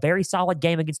a very solid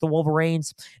game against the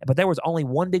Wolverines, but there was only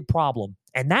one big problem,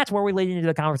 and that's where we lead into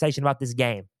the conversation about this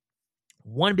game.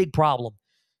 One big problem.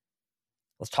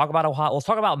 Let's talk about Ohio. Let's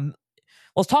talk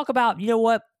about, you know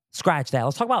what? Scratch that.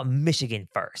 Let's talk about Michigan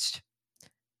first,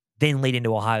 then lead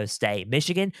into Ohio State.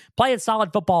 Michigan played a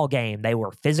solid football game. They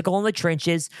were physical in the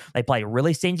trenches. They played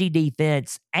really stingy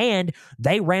defense, and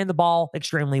they ran the ball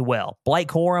extremely well. Blake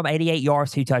Corum, 88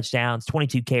 yards, 2 touchdowns,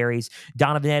 22 carries.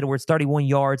 Donovan Edwards, 31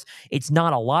 yards. It's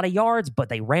not a lot of yards, but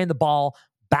they ran the ball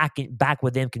back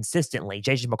with them consistently.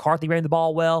 J.J. McCarthy ran the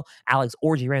ball well. Alex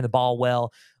Orji ran the ball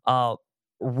well.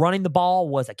 Running the ball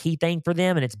was a key thing for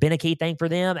them, and it's been a key thing for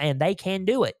them, and they can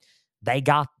do it. They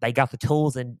got the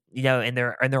tools and in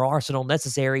their arsenal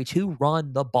necessary to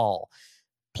run the ball.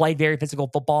 Played very physical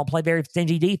football, played very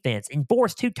stingy defense, and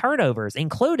forced 2 turnovers,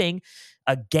 including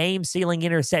a game-sealing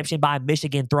interception by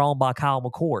Michigan thrown by Kyle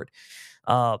McCord.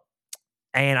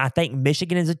 And I think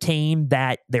Michigan is a team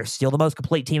that they're still the most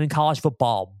complete team in college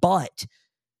football, but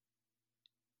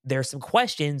there's some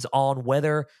questions on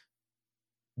whether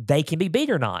they can be beat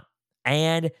or not.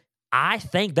 And I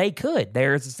think they could.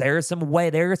 There's some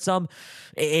way.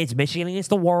 It's Michigan against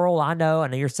the world. I know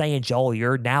you're saying, Joel,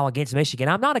 you're now against Michigan.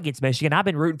 I'm not against Michigan. I've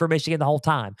been rooting for Michigan the whole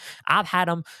time. I've had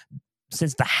them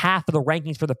since the half of the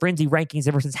rankings for the Frenzy rankings,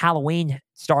 ever since Halloween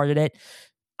started it.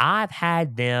 I've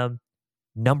had them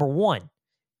number 1.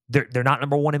 They're not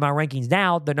number 1 in my rankings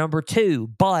now. They're number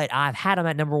 2, but I've had them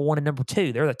at number 1 and number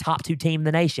 2. They're the top 2 team in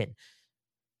the nation.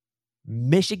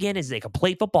 Michigan is a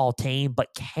complete football team,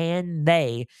 but can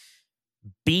they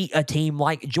beat a team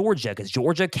like Georgia? Because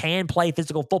Georgia can play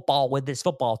physical football with this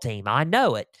football team. I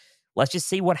know it. Let's just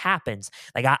see what happens.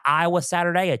 They got Iowa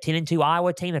Saturday, a 10-2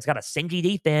 Iowa team that's got a stingy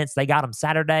defense. They got them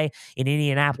Saturday in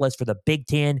Indianapolis for the Big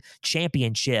Ten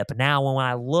Championship. Now, when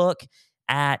I look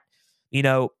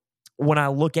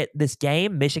at this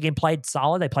game, Michigan played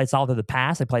solid. They played solid to the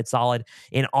pass. They played solid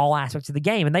in all aspects of the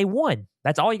game, and they won.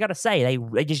 That's all you got to say.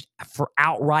 They just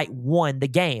outright won the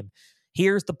game.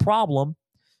 Here's the problem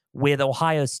with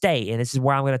Ohio State, and this is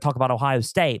where I'm going to talk about Ohio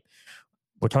State.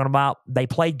 We're talking about they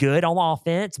played good on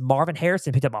offense. Marvin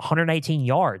Harrison picked up 118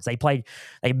 yards. They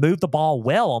moved the ball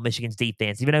well on Michigan's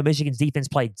defense. Even though Michigan's defense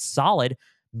played solid,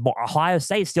 Ohio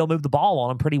State still moved the ball on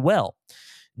them pretty well.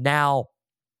 Now,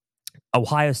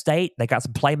 Ohio State, they got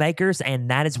some playmakers,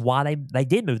 and that is why they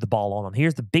did move the ball on them.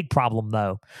 Here's the big problem,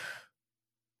 though.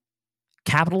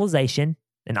 Capitalization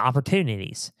and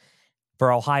opportunities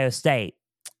for Ohio State.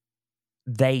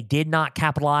 They did not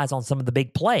capitalize on some of the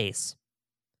big plays.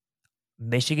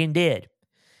 Michigan did.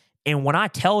 And when I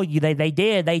tell you they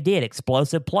did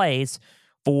explosive plays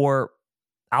for,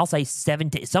 I'll say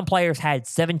 17. Some players had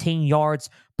 17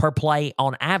 yards per play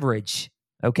on average.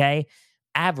 Okay?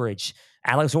 Average.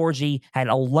 Alex Orji had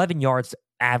 11 yards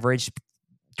average,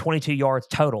 22 yards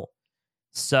total.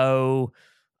 So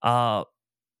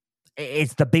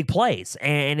it's the big plays.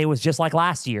 And it was just like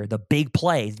last year, the big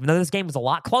plays. Even though this game was a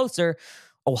lot closer,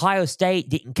 Ohio State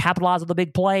didn't capitalize on the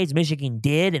big plays. Michigan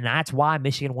did, and that's why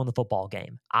Michigan won the football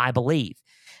game, I believe.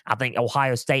 I think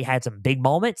Ohio State had some big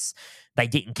moments. They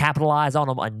didn't capitalize on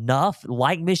them enough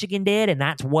like Michigan did, and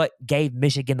that's what gave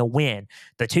Michigan the win.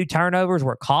 The 2 turnovers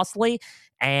were costly,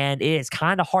 and it is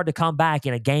kind of hard to come back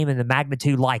in a game in the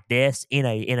magnitude like this, in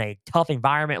a tough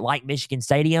environment like Michigan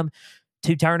Stadium.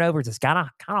 2 turnovers is kind of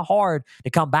hard to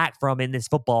come back from in this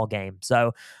football game.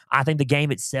 So I think the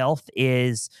game itself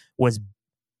was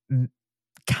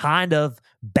kind of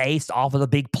based off of the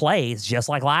big plays, just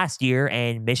like last year,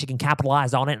 and Michigan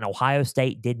capitalized on it, and Ohio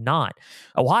State did not.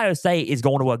 Ohio State is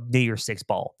going to a New Year's Six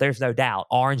Bowl. There's no doubt.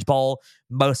 Orange Bowl,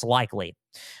 most likely.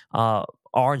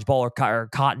 Orange Bowl or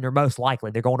Cotton are most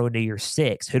likely. They're going to a New Year's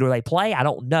Six. Who do they play? I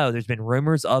don't know. There's been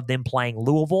rumors of them playing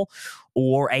Louisville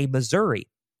or a Missouri.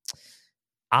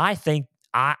 I think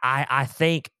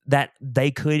that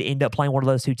they could end up playing one of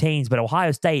those 2 teams, but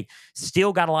Ohio State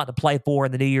still got a lot to play for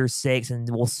in the New Year's Six, and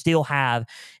will still have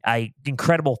an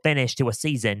incredible finish to a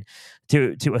season,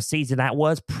 to a season that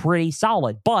was pretty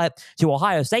solid. But to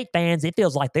Ohio State fans, it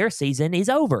feels like their season is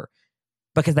over.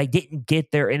 because they didn't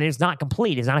get there, and it's not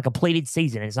complete. It's not a completed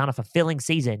season. It's not a fulfilling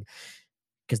season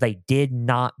because they did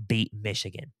not beat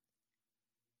Michigan.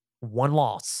 One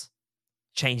loss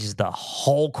changes the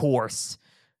whole course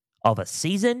of a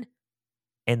season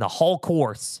and the whole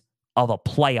course of a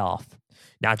playoff.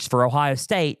 Not just for Ohio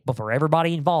State, but for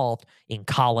everybody involved in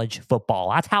college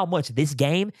football. That's how much this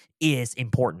game is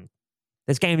important.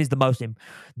 This game is the most.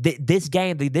 This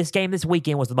game this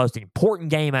weekend was the most important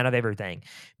game out of everything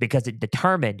because it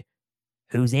determined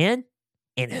who's in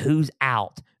and who's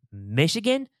out.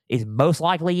 Michigan is most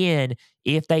likely in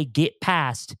if they get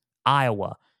past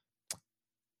Iowa.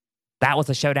 That was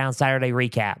the Showdown Saturday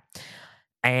recap.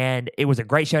 And it was a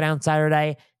great Showdown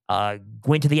Saturday.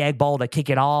 Went to the Egg Bowl to kick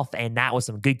it off, and that was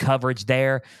some good coverage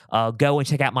there. Go and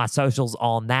check out my socials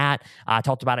on that. I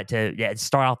talked about it to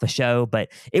start off the show, but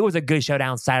it was a good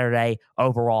Showdown Saturday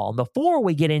overall. And before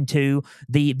we get into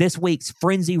this week's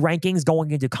Frenzy rankings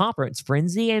going into Conference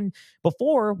Frenzy, and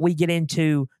before we get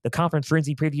into the Conference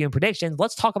Frenzy preview and predictions,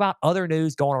 let's talk about other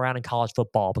news going around in college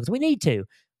football because we need to.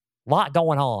 A lot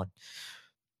going on.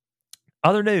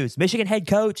 Other news, Michigan head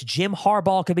coach Jim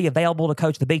Harbaugh could be available to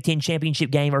coach the Big Ten Championship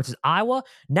game versus Iowa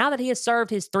now that he has served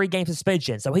his 3-game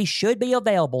suspension. So he should be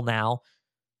available now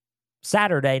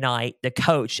Saturday night to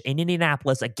coach in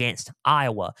Indianapolis against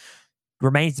Iowa.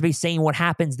 Remains to be seen what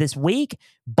happens this week,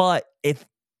 but if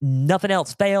nothing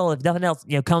else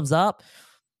comes up,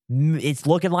 it's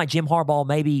looking like Jim Harbaugh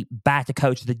may be back to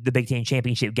coach the Big Ten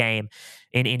Championship game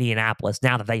in Indianapolis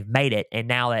now that they've made it and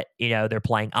now that, they're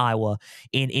playing Iowa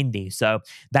in Indy. So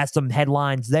that's some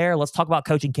headlines there. Let's talk about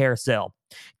coaching carousel.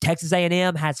 Texas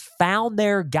A&M has found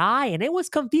their guy, and it was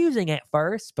confusing at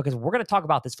first because we're going to talk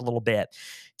about this for a little bit.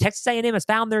 Texas A&M has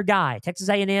found their guy. Texas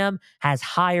A&M has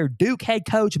hired Duke head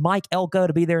coach Mike Elko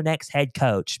to be their next head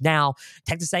coach. Now,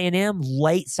 Texas A&M,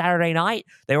 late Saturday night,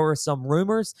 there were some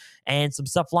rumors and some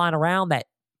stuff flying around that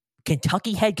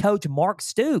Kentucky head coach Mark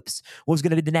Stoops was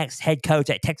going to be the next head coach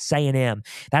at Texas A&M.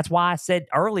 That's why I said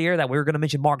earlier that we were going to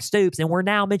mention Mark Stoops, and we're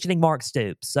now mentioning Mark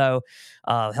Stoops. So,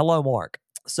 hello, Mark.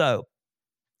 So,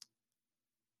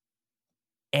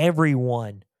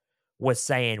 everyone was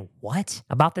saying, what?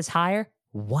 About this hire?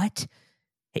 What?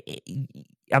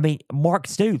 I mean, Mark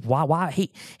Stoops, why?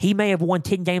 He may have won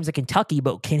 10 games at Kentucky,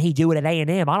 but can he do it at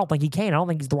A&M? I don't think he can. I don't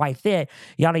think he's the right fit.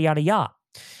 Yada, yada,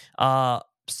 yada.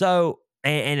 So,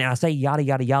 and I say yada,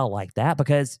 yada, yada like that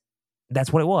because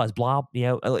that's what it was. Blah,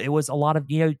 it was a lot of,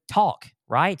 talk,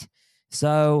 right?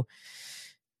 So,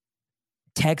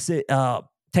 Texas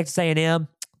A&M,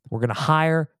 we're going to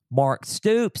hire Mark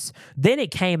Stoops. Then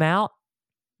it came out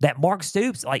that Mark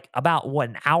Stoops, like about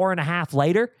an hour and a half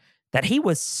later, that he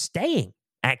was staying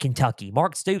at Kentucky.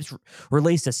 Mark Stoops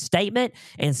released a statement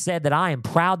and said that I am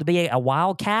proud to be a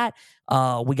Wildcat.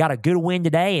 We got a good win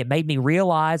today. It made me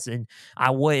realize, and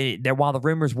while the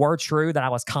rumors were true, that I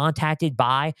was contacted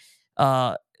by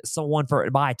by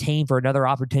a team for another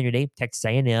opportunity, Texas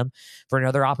A&M, for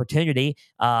another opportunity.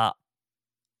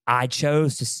 I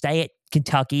chose to stay at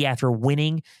Kentucky after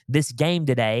winning this game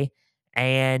today.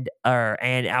 And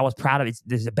I was proud of it.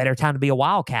 There's a better time to be a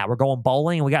Wildcat. We're going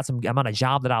bowling, and I'm on a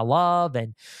job that I love,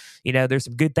 and there's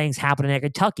some good things happening at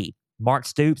Kentucky. Mark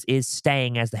Stoops is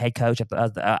staying as the head coach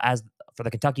for the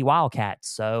Kentucky Wildcats.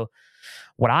 So,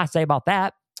 what I say about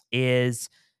that is,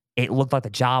 it looked like the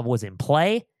job was in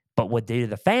play, but due to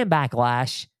the fan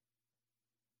backlash,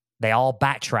 they all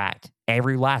backtracked.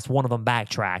 Every last one of them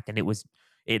backtracked, and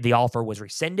the offer was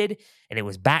rescinded, and it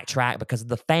was backtracked because of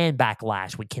the fan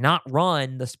backlash. We cannot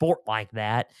run the sport like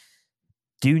that.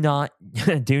 Do not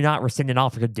rescind an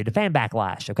offer due to fan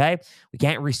backlash, okay? We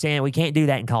can't rescind. We can't do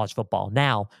that in college football.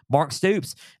 Now, Mark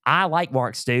Stoops, I like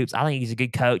Mark Stoops. I think he's a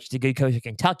good coach. He's a good coach at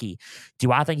Kentucky.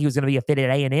 Do I think he was going to be a fit at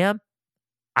A&M?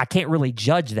 I can't really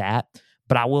judge that,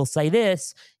 but I will say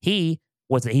this. He's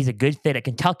a good fit at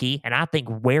Kentucky, and I think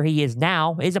where he is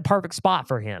now is a perfect spot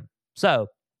for him. So,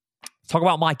 let's talk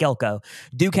about Mike Elko.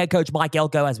 Duke head coach Mike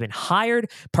Elko has been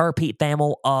hired per Pete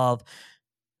Thamel of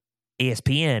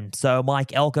ESPN. So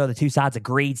Mike Elko, the two sides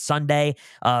agreed Sunday,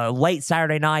 late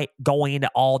Saturday night, going into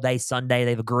all day Sunday.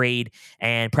 They've agreed,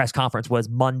 and press conference was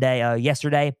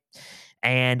yesterday.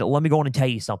 And let me go on and tell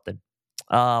you something.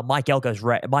 Mike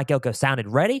Elko sounded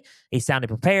ready. He sounded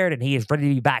prepared, and he is ready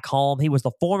to be back home. He was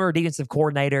the former defensive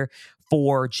coordinator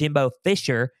for Jimbo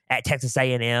Fisher at Texas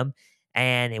A&M.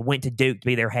 And it went to Duke to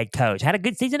be their head coach. Had a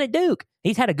good season at Duke.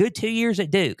 He's had a good 2 years at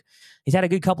Duke. He's had a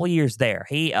good couple of years there.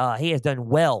 He has done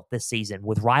well this season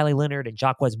with Riley Leonard and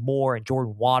Jacquez Moore and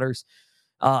Jordan Waters.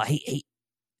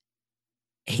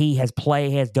 He has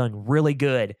done really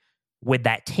good with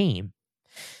that team.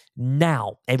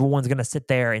 Now, everyone's going to sit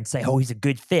there and say, oh, he's a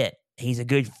good fit. He's a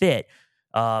good fit.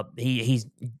 He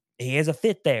is a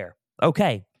fit there.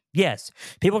 Okay, yes,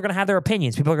 people are going to have their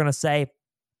opinions. People are going to say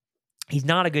he's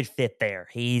not a good fit there.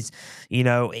 He's,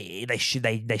 they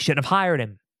shouldn't have hired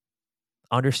him.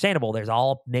 Understandable. There's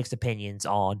all mixed opinions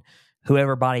on who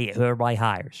everybody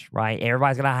hires, right?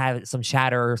 Everybody's going to have some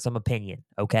chatter or some opinion,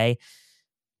 okay?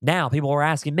 Now, people are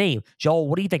asking me, Joel,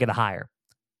 what do you think of the hire?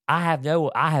 I have no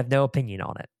opinion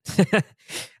on it.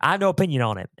 I have no opinion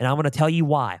on it, and I'm going to tell you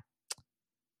why.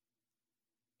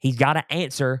 He's got to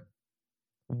answer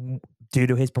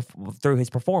through his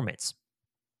performance.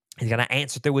 He's going to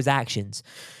answer through his actions.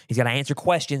 He's going to answer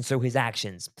questions through his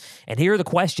actions. And here are the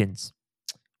questions.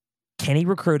 Can he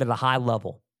recruit at a high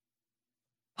level?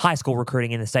 High school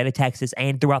recruiting in the state of Texas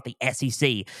and throughout the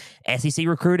SEC. SEC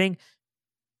recruiting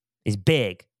is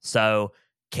big. So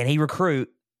can he recruit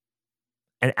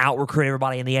and out-recruit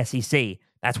everybody in the SEC?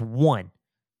 That's one.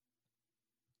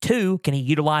 Two, can he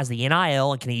utilize the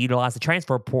NIL and can he utilize the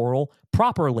transfer portal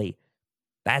properly?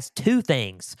 That's two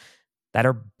things that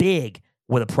are big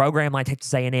with a program like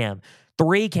Texas A&M.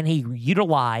 Three, can he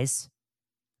utilize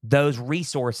those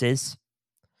resources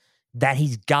that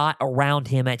he's got around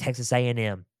him at Texas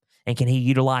A&M? And can he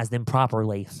utilize them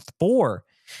properly? Four,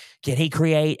 can he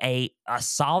create a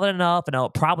solid enough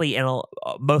and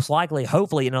most likely,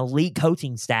 hopefully, an elite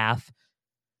coaching staff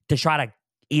to try to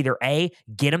either A,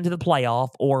 get him to the playoff,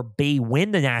 or B,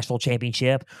 win the national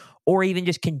championship, or even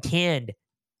just contend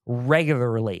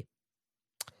regularly?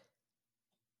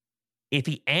 If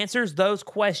he answers those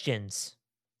questions,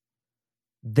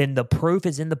 then the proof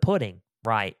is in the pudding,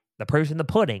 right? The proof's in the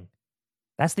pudding.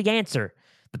 That's the answer.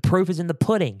 The proof is in the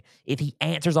pudding. If he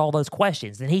answers all those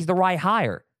questions, then he's the right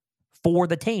hire for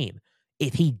the team.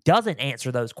 If he doesn't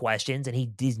answer those questions and he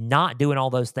is not doing all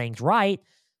those things right,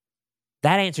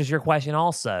 that answers your question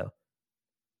also.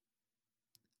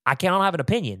 I cannot have an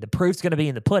opinion. The proof's going to be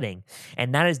in the pudding,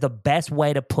 and that is the best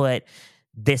way to put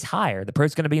this hire. The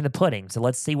proof's going to be in the pudding. So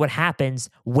let's see what happens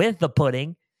with the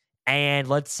pudding, and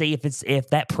let's see if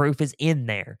that proof is in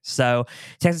there. So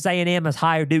Texas A&M has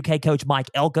hired Duke head coach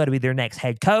Mike Elko to be their next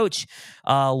head coach.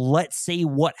 Let's see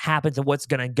what happens and what's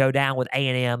going to go down with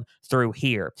A&M through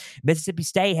here. Mississippi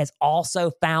State has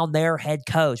also found their head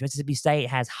coach. Mississippi State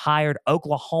has hired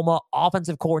Oklahoma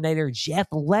offensive coordinator Jeff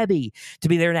Lebby to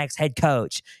be their next head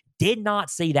coach. Did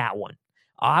not see that one.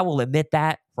 I will admit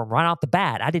that from right off the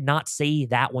bat. I did not see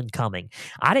that one coming.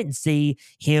 I didn't see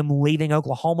him leaving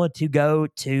Oklahoma to go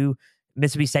to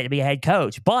Mississippi State to be a head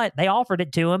coach, but they offered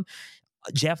it to him.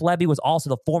 Jeff Lebby was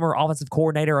also the former offensive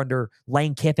coordinator under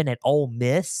Lane Kiffin at Ole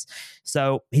Miss,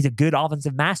 so he's a good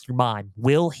offensive mastermind.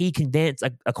 Will he convince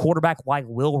a quarterback like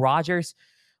Will Rogers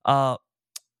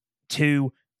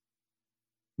to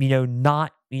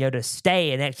to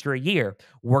stay an extra year?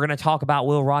 We're going to talk about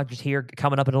Will Rogers here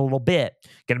coming up in a little bit.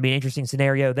 Going to be an interesting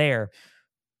scenario there.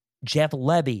 Jeff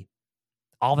Lebby,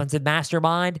 offensive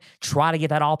mastermind, try to get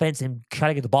that offense and try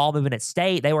to get the ball moving at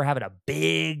State. They were having a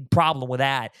big problem with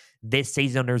that this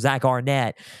season under Zach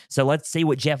Arnett. So let's see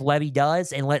what Jeff Lebby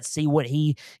does, and let's see what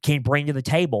he can bring to the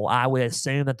table. I would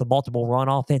assume that the multiple run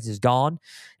offense is gone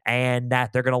and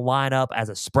that they're going to line up as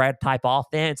a spread type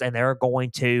offense, and they're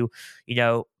going to,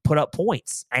 put up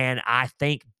points. And I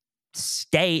think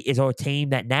State is a team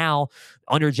that now,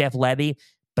 under Jeff Lebby,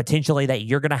 potentially that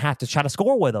you're going to have to try to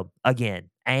score with them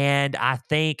again. And I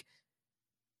think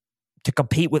to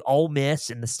compete with Ole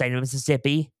Miss in the state of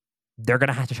Mississippi, they're going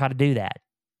to have to try to do that.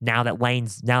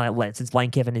 Since Lane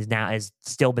Kiffin has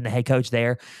still been the head coach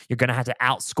there, you're going to have to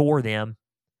outscore them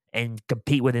and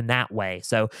compete with him that way.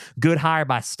 So good hire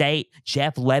by State.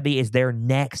 Jeff Lebby is their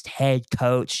next head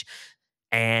coach,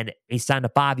 and he signed a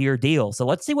 5-year deal. So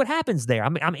let's see what happens there.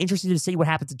 I'm interested to see what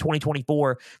happens in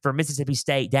 2024 for Mississippi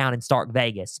State down in Stark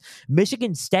Vegas.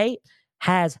 Michigan State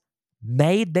has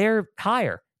made their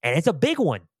hire, and it's a big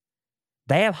one.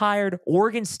 They have hired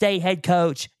Oregon State head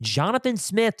coach Jonathan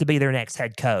Smith to be their next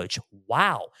head coach.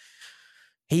 Wow.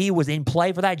 He was in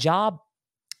play for that job.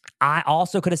 I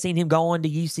also could have seen him going to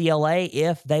UCLA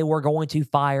if they were going to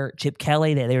fire Chip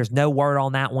Kelly. There's no word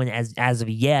on that one as of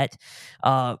yet.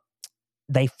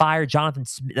 They hired Jonathan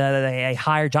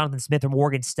Smith from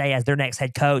Oregon State as their next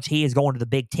head coach. He is going to the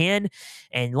Big Ten.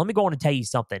 And let me go on and tell you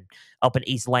something up in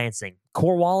East Lansing.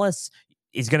 Cornwallis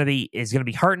is going to be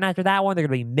hurting after that one. They're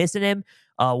going to be missing him.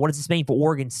 What does this mean for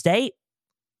Oregon State?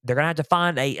 They're going to have to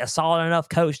find a solid enough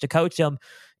coach to coach them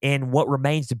in what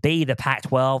remains to be the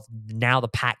Pac-12, now the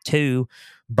Pac-2.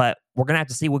 But we're going to have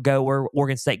to see where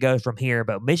Oregon State goes from here.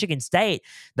 But Michigan State,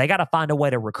 they got to find a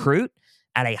way to recruit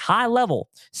at a high level,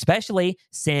 especially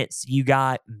since you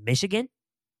got Michigan,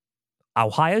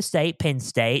 Ohio State, Penn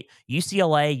State,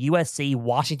 UCLA, USC,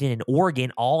 Washington, and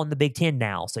Oregon all in the Big Ten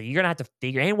now. So you're going to have to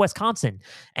figure, and Wisconsin.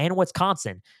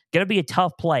 Going to be a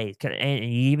tough play. And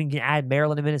you even can add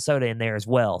Maryland and Minnesota in there as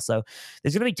well. So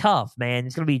it's going to be tough, man.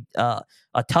 It's going to be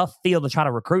a tough field to try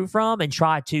to recruit from and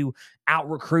try to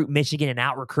out-recruit Michigan and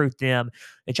out-recruit them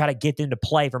and try to get them to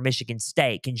play for Michigan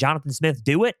State. Can Jonathan Smith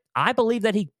do it? I believe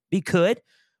that he could,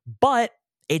 but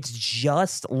it's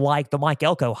just like the Mike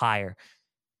Elko hire.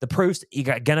 The proof's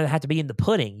gonna have to be in the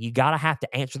pudding. You gotta have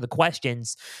to answer the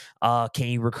questions. Can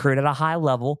you recruit at a high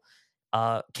level?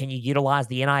 Can you utilize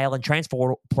the NIL and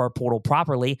transfer portal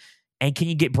properly? And can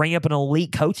you bring up an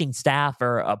elite coaching staff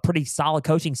or a pretty solid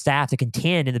coaching staff to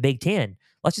contend in the Big Ten?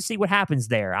 Let's just see what happens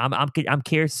there. I'm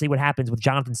curious to see what happens with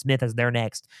Jonathan Smith as their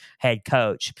next head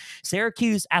coach.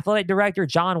 Syracuse athletic director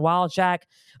John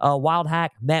Wildhack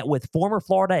met with former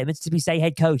Florida and Mississippi State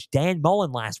head coach Dan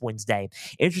Mullen last Wednesday.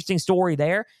 Interesting story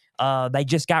there. They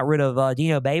just got rid of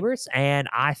Dino Babers, and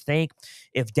I think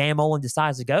if Dan Mullen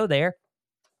decides to go there,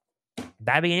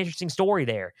 that'd be an interesting story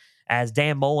there, as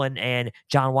Dan Mullen and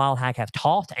John Wildhack have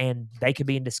talked, and they could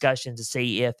be in discussion to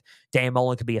see if Dan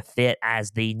Mullen could be a fit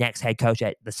as the next head coach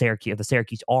at the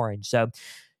Syracuse Orange. So,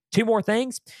 two more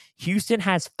things. Houston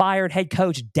has fired head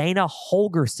coach Dana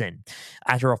Holgorsen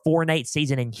after a 4-8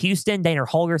 season in Houston. Dana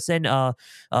Holgorsen,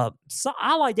 so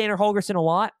I like Dana Holgorsen a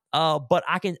lot, but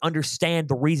I can understand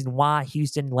the reason why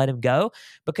Houston let him go,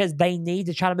 because they need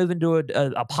to try to move into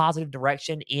a positive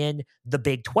direction in the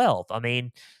Big 12. I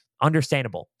mean,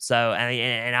 understandable. So,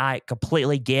 and I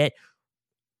completely get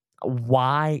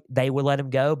why they would let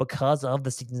him go because of the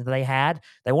seasons that they had.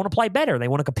 They want to play better. They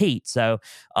want to compete. So,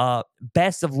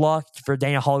 best of luck for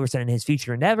Dana Holgorsen and his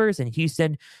future endeavors in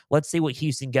Houston. Let's see what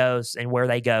Houston goes and where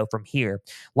they go from here.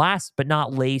 Last but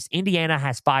not least, Indiana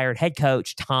has fired head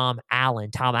coach Tom Allen.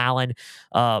 Tom Allen,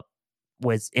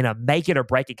 was in a make it or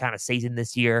break it kind of season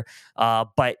this year.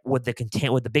 But with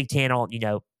the Big Ten on,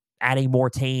 adding more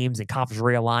teams and conference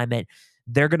realignment,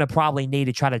 they're going to probably need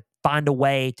to try to find a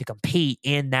way to compete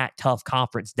in that tough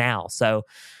conference now. So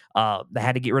they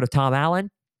had to get rid of Tom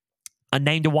Allen. A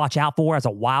name to watch out for as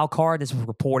a wild card, this was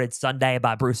reported Sunday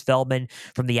by Bruce Feldman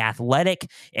from The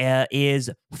Athletic, is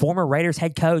former Raiders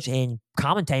head coach and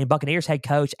Buccaneers head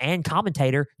coach and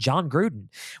commentator John Gruden,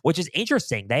 which is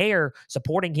interesting. They are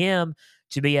supporting him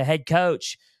to be a head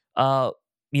coach, for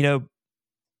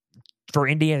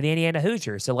the Indiana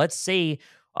Hoosiers. So let's see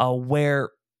where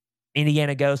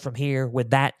Indiana goes from here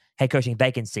with that head coaching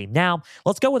vacancy. Now,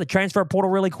 let's go with the transfer portal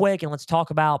really quick, and let's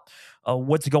talk about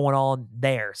what's going on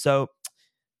there. So,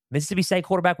 Mississippi State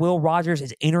quarterback Will Rogers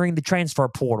is entering the transfer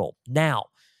portal. Now,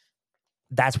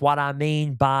 that's what I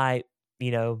mean by,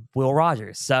 Will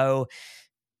Rogers. So,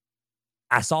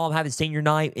 I saw him have his senior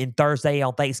night in Thursday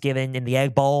on Thanksgiving in the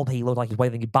Egg Bowl. He looked like he was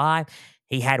waving goodbye.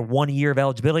 He had 1 year of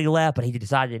eligibility left, but he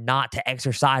decided not to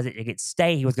exercise it and get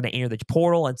stay. He was going to enter the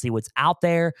portal and see what's out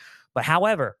there. But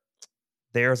however,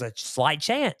 there's a slight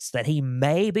chance that he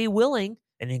may be willing,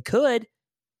 and he could,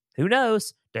 who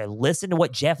knows, to listen to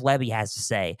what Jeff Lebby has to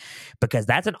say, because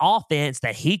that's an offense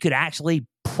that he could actually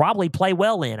probably play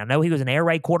well in. I know he was an air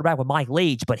raid quarterback with Mike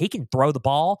Leach, but he can throw the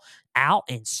ball out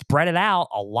and spread it out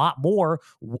a lot more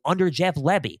under Jeff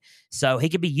Lebby. So he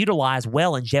can be utilized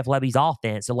well in Jeff Lebby's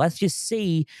offense. So let's just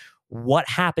see what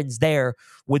happens there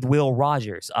with Will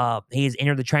Rogers. He has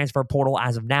entered the transfer portal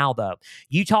as of now, though.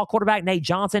 Utah quarterback Nate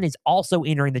Johnson is also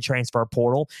entering the transfer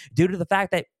portal due to the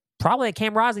fact that probably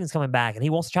Cam Rising is coming back and he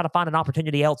wants to try to find an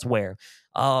opportunity elsewhere.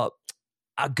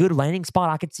 A good landing spot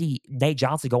I could see Nate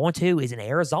Johnson going to is in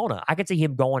Arizona. I could see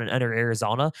him going under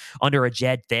Arizona, under a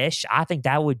Jed Fish. I think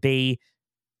that would be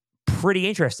pretty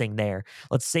interesting there.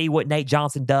 Let's see what Nate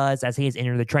Johnson does as he has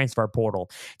entered the transfer portal.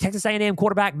 Texas A&M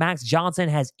quarterback Max Johnson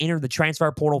has entered the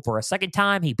transfer portal for a second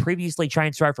time. He previously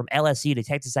transferred from LSU to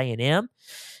Texas A&M,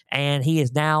 and he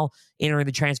is now entering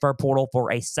the transfer portal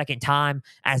for a second time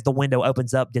as the window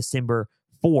opens up December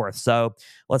 4th. So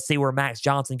let's see where Max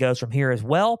Johnson goes from here as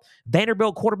well.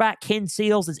 Vanderbilt quarterback Ken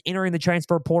Seals is entering the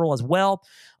transfer portal as well.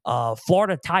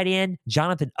 Florida tight end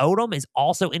Jonathan Odom is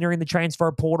also entering the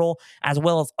transfer portal, as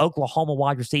well as Oklahoma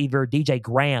wide receiver DJ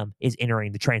Graham is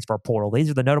entering the transfer portal.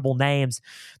 These are the notable names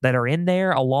that are in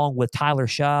there, along with Tyler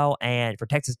Shaw and for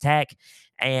Texas Tech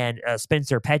and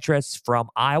Spencer Petras from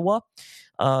Iowa.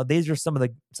 These are some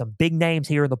big names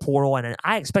here in the portal, and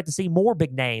I expect to see more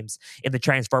big names in the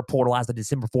transfer portal as the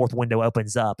December 4th window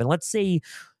opens up. And let's see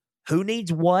who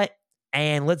needs what,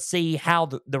 and let's see how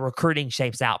the recruiting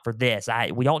shapes out for this.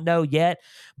 We don't know yet,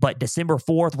 but December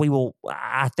 4th,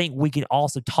 I think we can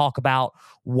also talk about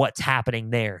what's happening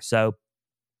there. So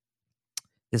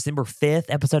December 5th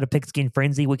episode of Pigskin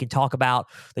Frenzy, we can talk about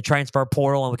the transfer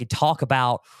portal, and we can talk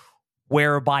about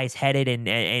where everybody's headed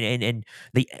and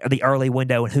the early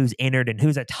window and who's entered and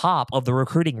who's at top of the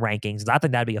recruiting rankings. I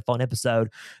think that'd be a fun episode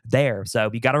there. So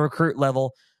you got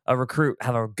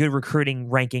have a good recruiting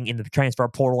ranking in the transfer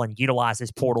portal and utilize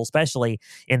this portal, especially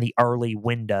in the early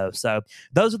window. So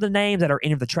those are the names that are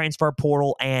in the transfer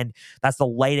portal, and that's the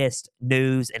latest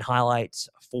news and highlights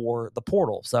for the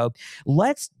portal. So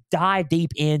let's dive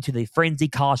deep into the Frenzy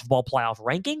College Football Playoff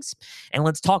rankings, and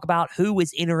let's talk about who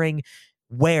is entering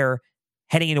where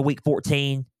heading into Week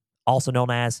 14, also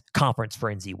known as Conference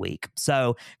Frenzy Week.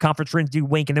 So Conference Frenzy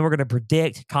Week, and then we're going to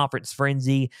predict Conference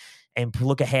Frenzy and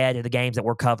look ahead at the games that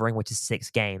we're covering, which is 6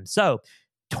 games. So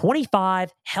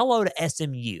 25, hello to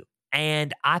SMU.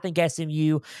 And I think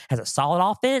SMU has a solid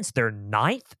offense. They're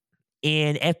 9th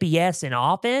in FBS in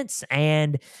offense,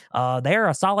 and they're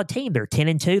a solid team. They're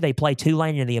 10-2. They play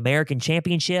Tulane in the American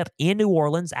Championship in New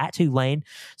Orleans at Tulane.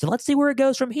 So let's see where it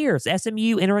goes from here. It's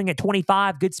SMU entering at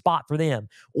 25. Good spot for them.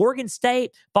 Oregon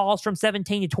State falls from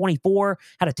 17 to 24.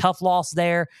 Had a tough loss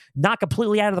there. Not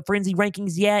completely out of the frenzy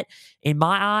rankings yet in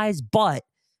my eyes, but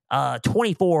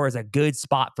 24 is a good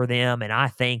spot for them. And I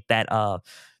think that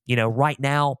right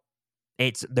now,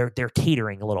 they're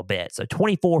teetering a little bit. So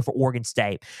 24 for Oregon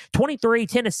State. 23,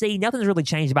 Tennessee. Nothing's really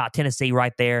changed about Tennessee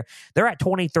right there. They're at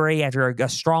 23 after a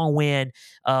strong win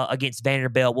against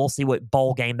Vanderbilt. We'll see what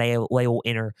bowl game they will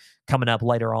enter coming up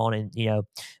later on, and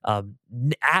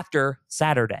after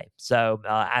Saturday. So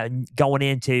going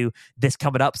into this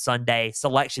coming up Sunday,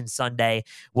 Selection Sunday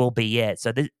will be it.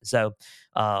 So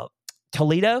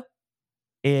Toledo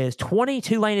is 20,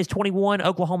 Tulane is 21,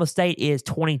 Oklahoma State is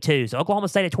 22. So Oklahoma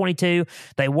State at 22,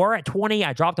 they were at 20.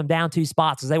 I dropped them down 2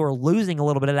 spots because they were losing a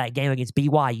little bit of that game against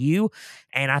BYU.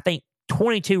 And I think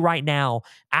 22 right now,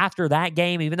 after that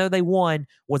game, even though they won,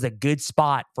 was a good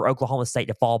spot for Oklahoma State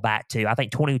to fall back to. I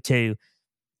think 22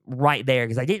 right there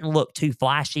because they didn't look too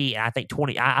flashy. And I think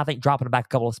I think dropping them back a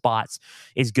couple of spots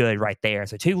is good right there.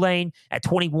 So Tulane at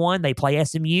 21, they play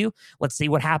SMU. Let's see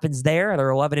what happens there. They're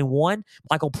 11-1.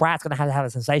 Michael Pratt's going to have a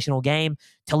sensational game.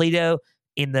 Toledo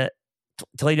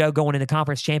going into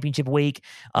Conference Championship week.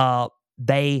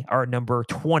 They are number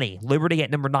 20. Liberty at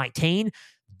number 19.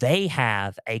 They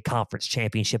have a conference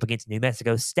championship against New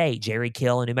Mexico State. Jerry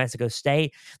Kill and New Mexico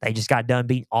State. They just got done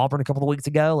beating Auburn a couple of weeks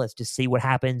ago. Let's just see what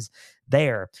happens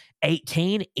there.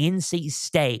 18, NC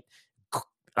State.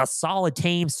 A solid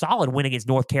team, solid win against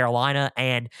North Carolina,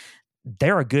 and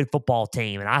they're a good football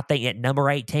team. And I think at number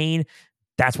 18,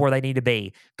 that's where they need to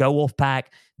be. Go Wolfpack.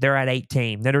 They're at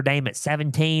 18. Notre Dame at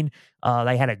 17.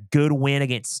 They had a good win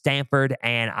against Stanford,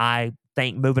 and I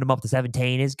think moving them up to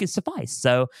 17 is good suffice.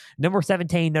 So number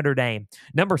 17, Notre Dame.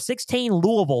 Number 16,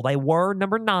 Louisville. They were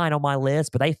number 9 on my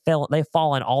list, but they've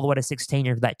fallen all the way to 16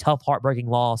 after that tough, heartbreaking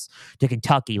loss to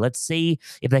Kentucky. Let's see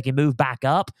if they can move back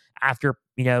up after,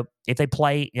 if they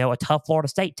play, a tough Florida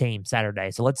State team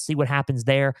Saturday. So let's see what happens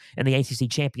there in the ACC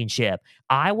Championship.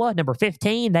 Iowa, number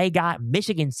 15, they got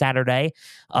Michigan Saturday,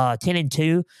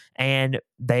 10-2, and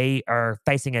they are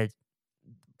facing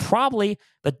probably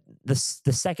the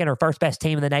second or first best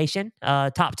team in the nation,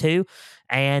 top 2.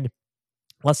 And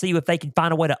let's see if they can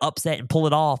find a way to upset and pull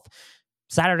it off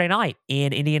Saturday night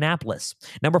in Indianapolis.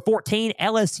 Number 14,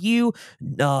 LSU,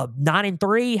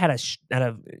 9-3, had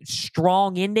a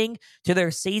strong ending to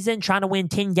their season, trying to win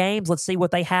 10 games. Let's see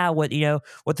what they have with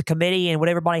the committee and what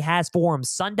everybody has for them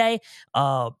Sunday.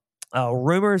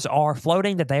 Rumors are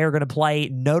floating that they are going to play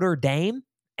Notre Dame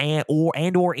or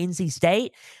NC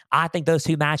State. I think those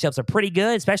 2 matchups are pretty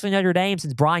good, especially Notre Dame,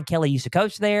 since Brian Kelly used to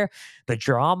coach there. The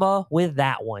drama with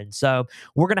that one. So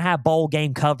we're going to have bowl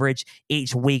game coverage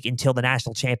each week until the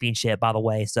national championship, by the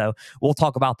way. So we'll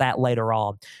talk about that later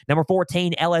on. Number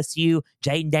 14, LSU,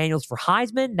 Jaden Daniels for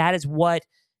Heisman. That is what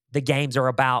the games are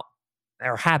about,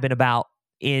 or have been about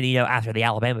after the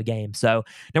Alabama game. So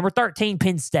number 13,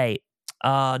 Penn State.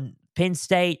 Penn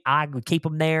State, I would keep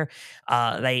them there.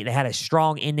 They had a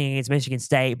strong ending against Michigan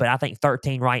State, but I think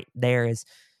 13 right there is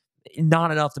not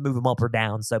enough to move them up or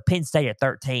down. So Penn State at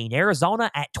 13.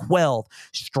 Arizona at 12.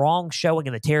 Strong showing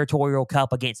in the Territorial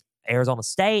Cup against Arizona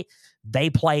State. They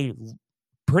played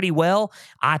pretty well.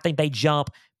 I think they jump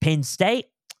Penn State,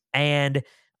 and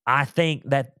I think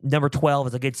that number 12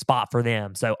 is a good spot for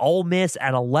them. So Ole Miss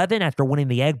at 11 after winning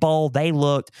the Egg Bowl. They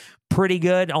looked pretty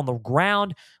good on the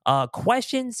ground.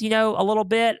 Questions, a little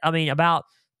bit. About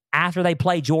after they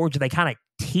play Georgia, they kind of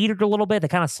teetered a little bit. They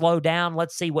kind of slowed down.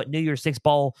 Let's see what New Year's Six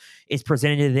Bowl is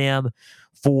presented to them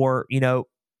for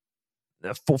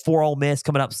Ole Miss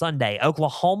coming up Sunday.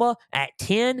 Oklahoma at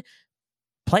 10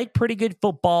 played pretty good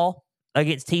football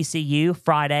against TCU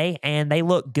Friday, and they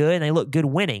look good, and they look good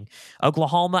winning.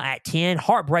 Oklahoma at 10,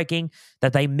 heartbreaking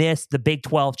that they missed the Big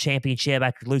 12 championship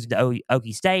after losing to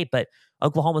Okie State, but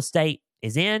Oklahoma State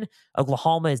is in.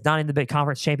 Oklahoma is not in the Big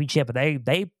Conference championship, but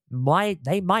they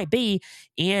might be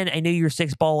in a New Year's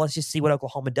Six bowl. Let's just see what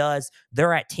Oklahoma does.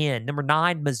 They're at 10. Number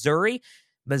 9, Missouri.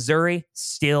 Missouri,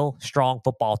 still strong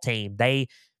football team. They,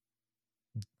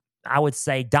 I would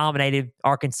say, dominated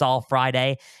Arkansas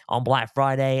Friday on Black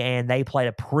Friday, and they played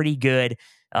a pretty good.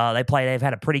 They've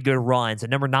had a pretty good run. So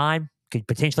number 9 could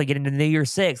potentially get into the New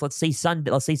Year's Six. Let's see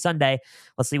Sunday. Let's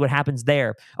see what happens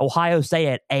there. Ohio State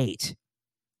at 8.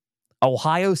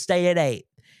 Ohio State at 8.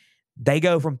 They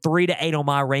go from 3 to 8 on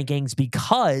my rankings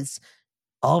because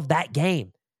of that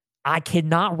game. I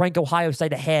cannot rank Ohio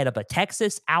State ahead of a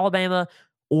Texas, Alabama,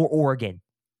 or Oregon.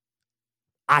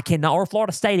 I cannot, or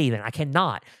Florida State even. I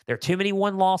cannot. There are too many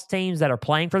one-loss teams that are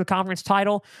playing for the conference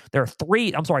title. There are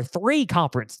three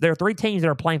teams that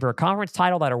are playing for a conference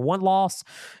title that are one loss,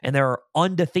 and there are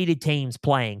undefeated teams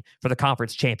playing for the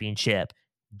conference championship.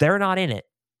 They're not in it.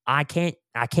 I can't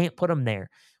put them there.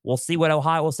 We'll see what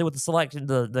the selection,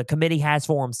 the committee has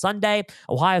for them Sunday.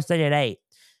 Ohio State at 8.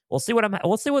 We'll see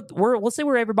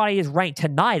where everybody is ranked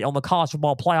tonight on the College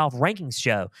Football Playoff Rankings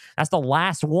show. That's the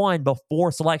last one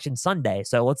before Selection Sunday.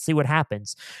 So let's see what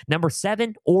happens. Number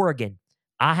 7, Oregon.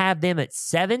 I have them at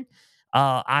 7.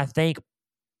 I think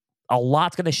a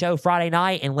lot's going to show Friday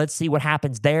night, and let's see what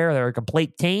happens there. They're a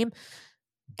complete team.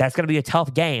 That's going to be a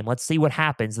tough game. Let's see what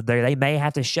happens. They may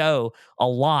have to show a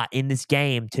lot in this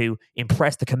game to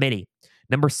impress the committee.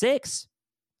 Number 6,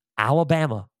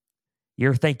 Alabama.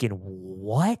 You're thinking,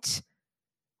 what?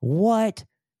 What?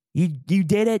 You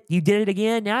did it? You did it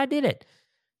again? Yeah, I did it.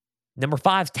 Number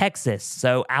 5, Texas.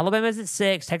 So Alabama's at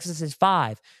 6. Texas is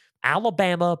 5.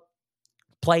 Alabama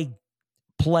played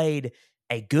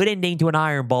a good ending to an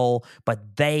Iron Bowl,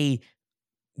 but they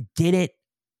didn't.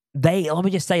 Let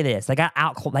me just say this. I'm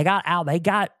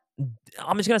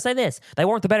just going to say this. They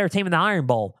weren't the better team in the Iron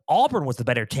Bowl. Auburn was the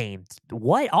better team.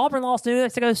 What? Auburn lost to New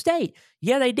Mexico State.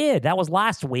 Yeah, they did. That was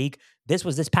last week. This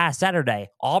was this past Saturday.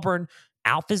 Auburn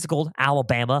out-physicaled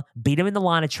Alabama, beat them in the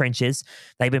line of trenches.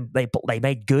 They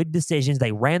made good decisions.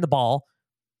 They ran the ball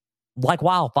like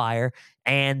wildfire,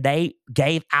 and they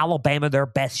gave Alabama their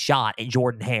best shot in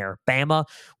Jordan Hare. Bama,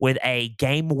 with a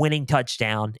game-winning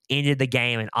touchdown, ended the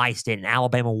game and iced it, and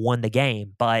Alabama won the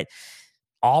game. But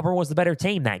Auburn was the better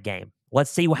team that game.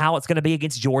 Let's see how it's going to be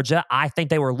against Georgia. I think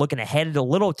they were looking ahead a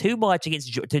little too much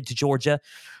to Georgia,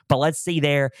 but let's see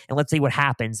there, and let's see what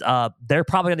happens. They're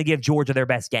probably going to give Georgia their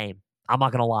best game. I'm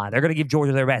not going to lie. They're going to give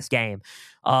Georgia their best game.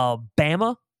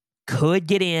 Bama could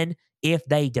get in if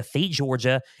they defeat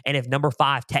Georgia, and if number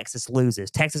 5, Texas, loses.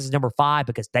 Texas is number 5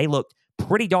 because they looked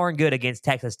pretty darn good against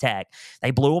Texas Tech. They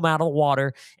blew them out of the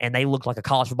water, and they looked like a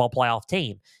college football playoff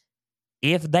team.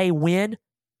 If they win,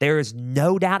 there is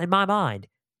no doubt in my mind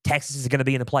Texas is going to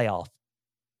be in the playoff.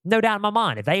 No doubt in my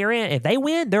mind. If they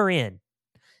win, they're in.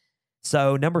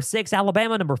 So number 6,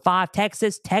 Alabama. Number 5,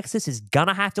 Texas. Texas is going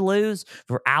to have to lose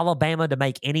for Alabama to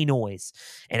make any noise.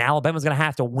 And Alabama's going to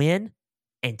have to win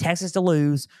and Texas to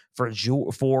lose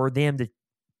for them to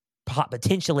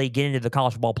potentially get into the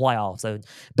college football playoff. So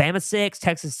Bama 6,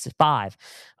 Texas 5.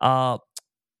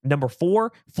 Number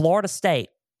 4, Florida State.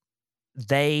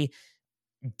 They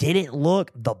didn't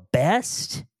look the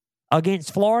best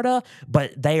against Florida,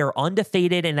 but they are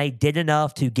undefeated and they did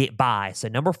enough to get by. So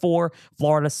number 4,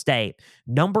 Florida State.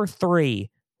 Number 3,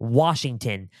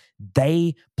 Washington.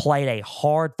 They played a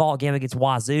hard-fought game against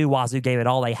Wazoo. Wazoo gave it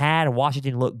all they had.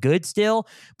 Washington looked good still,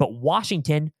 but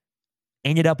Washington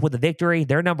ended up with a victory.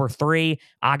 They're number 3.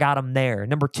 I got them there.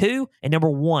 Number 2 and number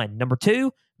 1. Number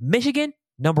 2, Michigan.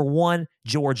 Number 1,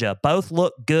 Georgia. Both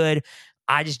look good.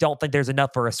 I just don't think there's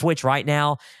enough for a switch right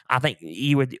now. I think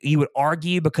you would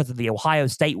argue because of the Ohio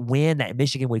State win that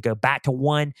Michigan would go back to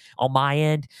 1 on my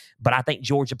end, but I think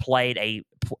Georgia played a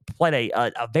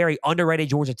very underrated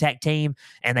Georgia Tech team,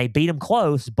 and they beat them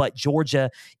close, but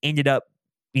Georgia ended up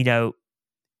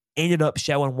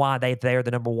showing why they're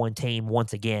the number 1 team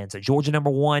once again. So Georgia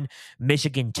number 1,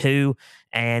 Michigan 2,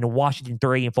 and Washington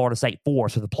 3, and Florida State 4.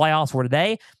 So the playoffs for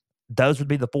today, those would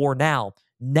be the 4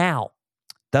 now.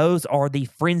 Those are the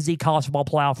Frenzy College Football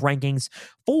Playoff rankings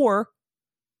for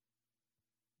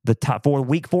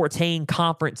Week 14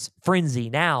 Conference Frenzy.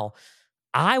 Now,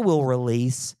 I will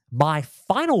release my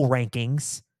final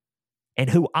rankings and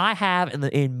who I have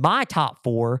in my top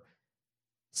 4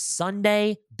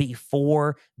 Sunday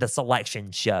before the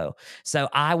selection show. So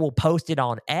I will post it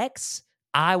on X,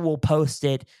 I will post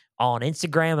it on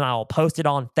Instagram, and I will post it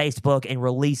on Facebook and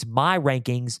release my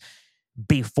rankings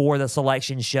before the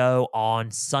selection show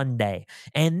on Sunday.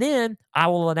 And then I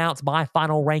will announce my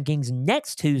final rankings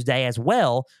next Tuesday as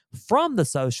well from the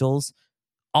socials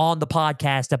on the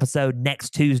podcast episode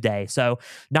next Tuesday. So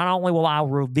not only will I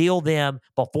reveal them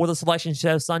before the selection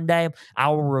show Sunday, I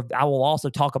will also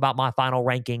talk about my final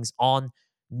rankings on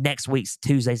next week's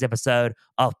Tuesday's episode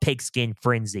of Pigskin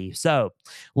Frenzy. So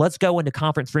let's go into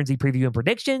Conference Frenzy preview and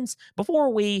predictions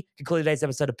before we conclude today's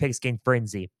episode of Pigskin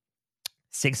Frenzy.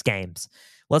 6 games.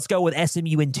 Let's go with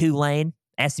SMU and Tulane.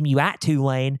 SMU at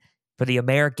Tulane for the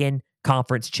American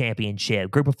Conference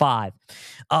Championship. Group of 5.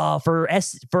 For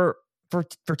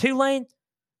Tulane,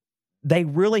 they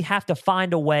really have to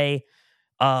find a way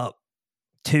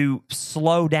to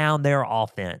slow down their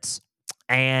offense.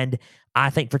 And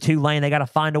I think for Tulane, they got to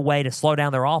find a way to slow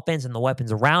down their offense and the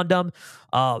weapons around them.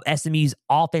 SMU's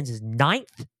offense is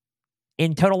 9th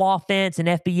in total offense and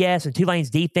FBS, and Tulane's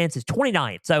defense is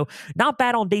 29th. So not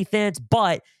bad on defense,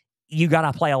 but you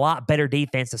got to play a lot better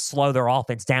defense to slow their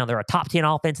offense down. They're a top 10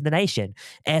 offense in the nation.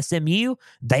 SMU,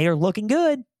 they are looking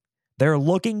good. They're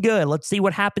looking good. Let's see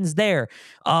what happens there.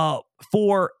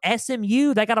 For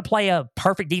SMU, they got to play a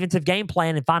perfect defensive game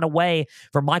plan and find a way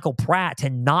for Michael Pratt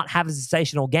to not have a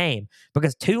sensational game.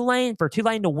 Because for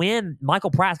Tulane to win,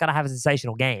 Michael Pratt's got to have a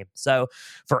sensational game. So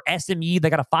for SMU, they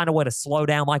got to find a way to slow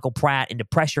down Michael Pratt and to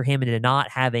pressure him into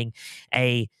not having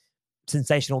a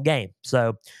sensational game.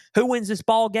 So who wins this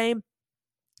ball game?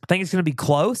 I think it's going to be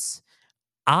close.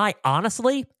 I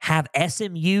honestly have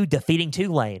SMU defeating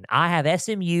Tulane. I have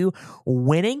SMU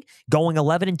winning, going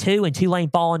 11-2, and Tulane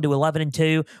falling to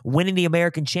 11-2, winning the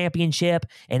American Championship.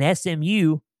 And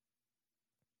SMU,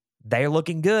 they're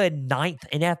looking good. 9th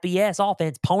in FBS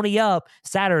offense. Pony up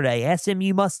Saturday.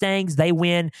 SMU Mustangs, they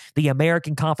win the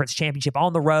American Conference Championship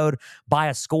on the road by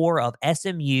a score of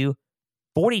SMU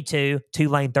 42,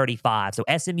 Tulane 35. So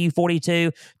SMU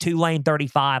 42, Tulane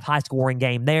 35. High scoring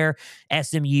game there.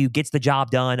 SMU gets the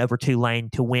job done over Tulane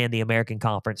to win the American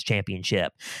Conference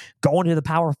Championship. Going to the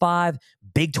Power 5,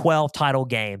 Big 12 title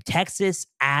game. Texas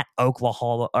at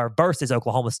Oklahoma versus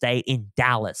Oklahoma State in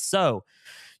Dallas. So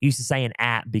used to saying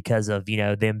at because of,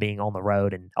 them being on the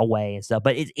road and away and stuff.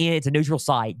 But it's a neutral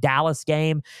site. Dallas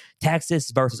game, Texas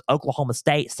versus Oklahoma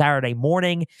State Saturday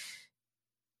morning.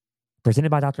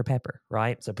 Presented by Dr. Pepper,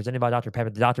 right? So presented by Dr.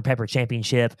 Pepper, the Dr. Pepper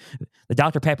Championship, the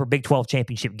Dr. Pepper Big 12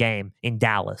 Championship game in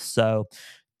Dallas. So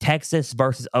Texas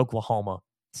versus Oklahoma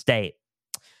State.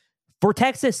 For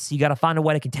Texas, you got to find a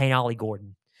way to contain Ollie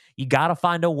Gordon. You got to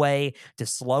find a way to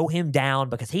slow him down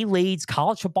because he leads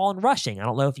college football in rushing. I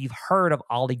don't know if you've heard of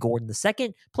Ollie Gordon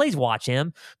II. Please watch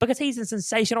him because he's a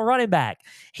sensational running back.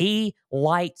 He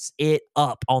lights it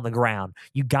up on the ground.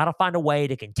 You got to find a way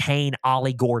to contain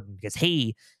Ollie Gordon because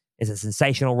he is a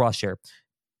sensational rusher.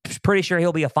 Pretty sure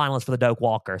he'll be a finalist for the Doak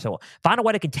Walker. So find a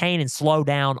way to contain and slow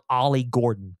down Ollie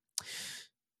Gordon.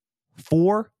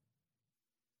 For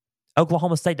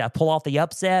Oklahoma State to pull off the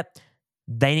upset,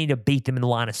 they need to beat them in the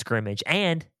line of scrimmage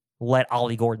and let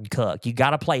Ollie Gordon cook. You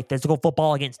got to play physical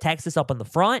football against Texas up in the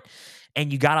front,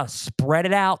 and you got to spread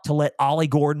it out to let Ollie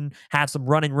Gordon have some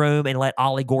running room and let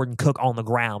Ollie Gordon cook on the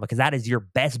ground because that is your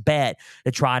best bet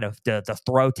to try to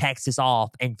throw Texas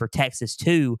off and for Texas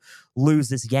to lose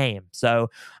this game. So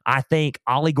I think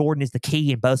Ollie Gordon is the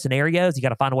key in both scenarios. You got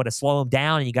to find a way to slow him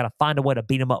down, and you got to find a way to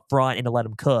beat him up front and to let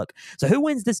him cook. So who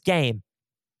wins this game?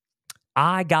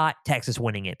 I got Texas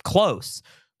winning it. Close.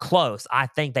 I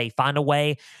think they find a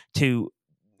way to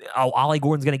Ollie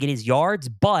Gordon's going to get his yards,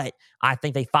 but I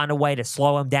think they find a way to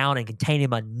slow him down and contain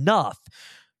him enough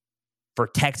for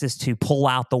Texas to pull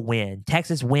out the win.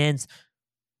 Texas wins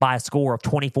by a score of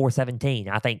 24-17.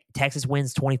 I think Texas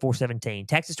wins 24-17.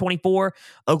 Texas 24,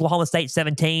 Oklahoma State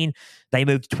 17. They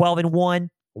moved 12-1,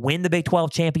 win the Big 12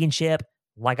 championship,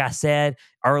 like I said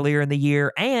earlier in the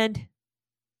year, and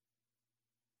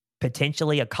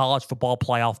potentially a college football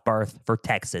playoff berth for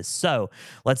Texas. So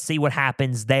let's see what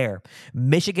happens there.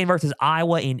 Michigan versus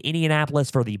Iowa in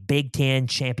Indianapolis for the Big 10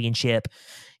 championship.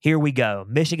 Here we go.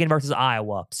 Michigan versus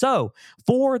Iowa. So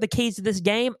for the keys to this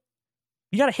game,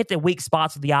 you got to hit the weak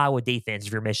spots with the Iowa defense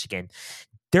if you're Michigan.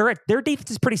 Their defense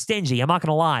is pretty stingy. I'm not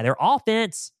going to lie. Their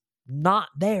offense, not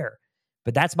there.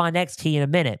 But that's my next key in a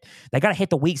minute. They got to hit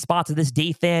the weak spots of this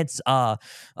defense,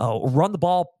 run the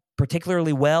ball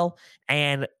particularly well,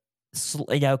 and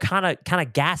kind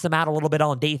of gas them out a little bit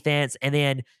on defense, and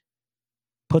then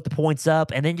put the points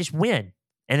up, and then just win.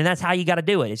 And then that's how you got to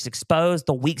do it. It's expose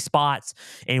the weak spots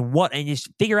and just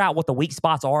figure out what the weak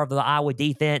spots are of the Iowa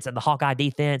defense and the Hawkeye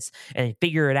defense, and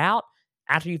figure it out.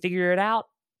 After you figure it out,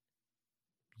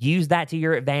 use that to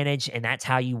your advantage, and that's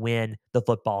how you win the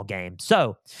football game.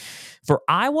 So for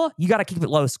Iowa, you got to keep it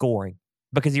low scoring.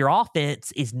 because your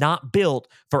offense is not built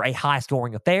for a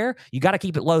high-scoring affair. You got to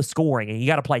keep it low scoring, and you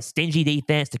got to play stingy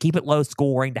defense to keep it low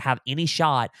scoring to have any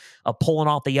shot of pulling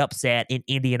off the upset in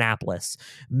Indianapolis.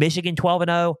 Michigan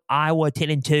 12-0, Iowa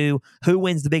 10-2. Who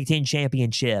wins the Big Ten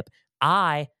championship?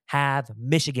 I have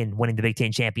Michigan winning the Big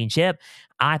Ten championship.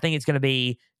 I think it's going to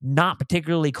be not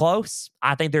particularly close.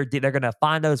 I think they're going to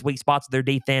find those weak spots of their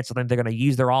defense. I think they're going to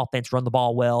use their offense, run the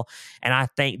ball well, and I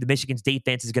think the Michigan's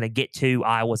defense is going to get to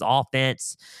Iowa's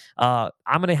offense. I'm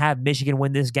going to have Michigan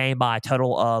win this game by a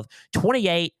total of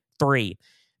 28-3.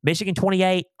 Michigan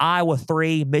 28, Iowa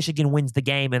 3. Michigan wins the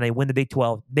game, and they win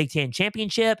the Big Ten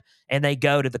championship, and they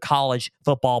go to the college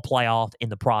football playoff in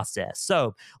the process.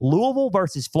 So, Louisville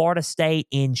versus Florida State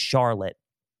in Charlotte.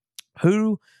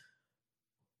 Who?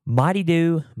 Mighty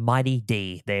do, mighty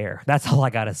D there. That's all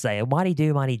I got to say. Mighty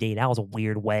do, mighty D. That was a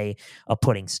weird way of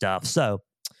putting stuff. So,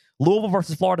 Louisville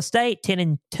versus Florida State,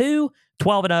 10-2.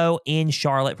 12-0 in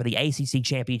Charlotte for the ACC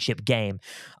championship game.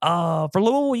 For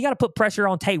Louisville, you got to put pressure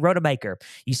on Tate Rodemaker.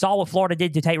 You saw what Florida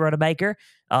did to Tate Rodemaker.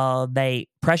 They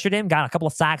pressured him, got a couple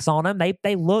of sacks on him.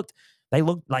 They looked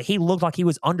like he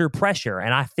was under pressure.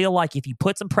 And I feel like if you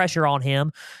put some pressure on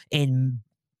him and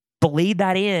bleed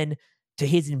that in to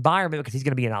his environment, because he's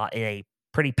going to be in a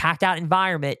pretty packed out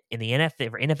environment in the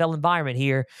NFL environment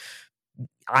here,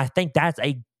 I think that's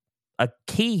a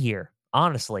key here.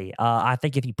 Honestly, I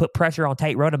think if you put pressure on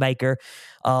Tate Rodemaker,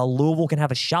 Louisville can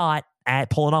have a shot at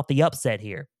pulling off the upset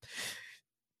here.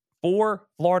 For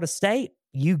Florida State,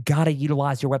 you got to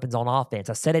utilize your weapons on offense.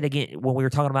 I said it again when we were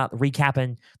talking about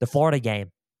recapping the Florida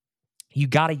game. You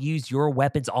got to use your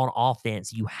weapons on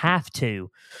offense. You have to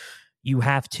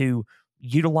utilize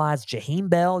Jaheim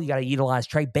Bell. You got to utilize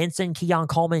Trey Benson, Keon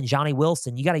Coleman, Johnny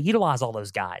Wilson. You got to utilize all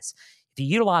those guys. If you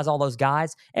utilize all those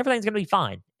guys, everything's going to be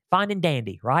fine. Fine and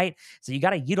dandy, right? So you got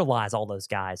to utilize all those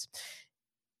guys.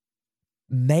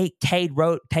 Make Tate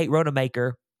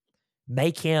Rodemaker,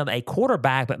 make him a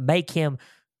quarterback, but make him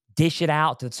dish it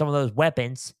out to some of those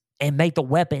weapons and make the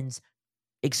weapons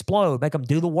explode. Make them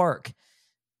do the work.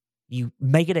 You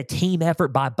make it a team effort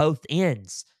by both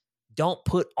ends. Don't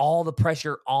put all the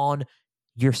pressure on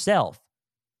yourself.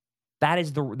 That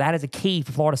is a key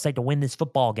for Florida State to win this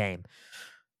football game.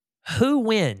 Who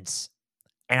wins?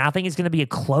 And I think it's going to be a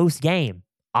close game,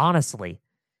 honestly.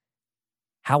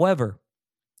 However,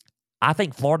 I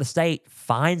think Florida State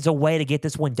finds a way to get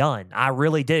this one done. I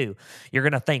really do. You're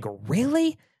going to think,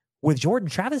 really? With Jordan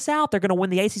Travis out, they're going to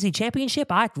win the ACC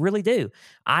championship? I really do.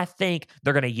 I think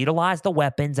they're going to utilize the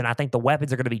weapons, and I think the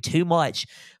weapons are going to be too much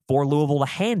for Louisville to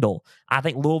handle. I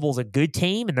think Louisville's a good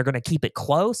team, and they're going to keep it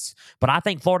close, but I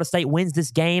think Florida State wins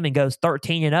this game and goes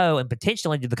 13-0 and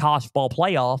potentially to the college football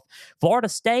playoff. Florida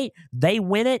State, they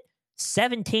win it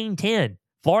 17-10.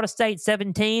 Florida State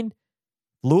 17,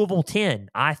 Louisville 10.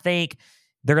 I think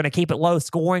they're going to keep it low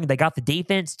scoring. They got the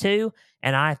defense too.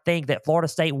 And I think that Florida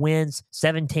State wins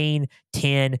 17-10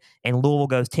 and Louisville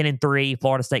goes 10-3.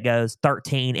 Florida State goes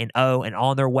 13-0 and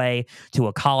on their way to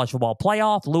a college football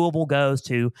playoff. Louisville goes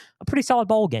to a pretty solid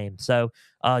bowl game. So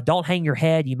don't hang your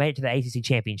head. You made it to the ACC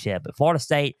championship, but Florida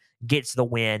State gets the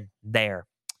win there.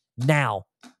 Now,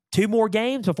 2 more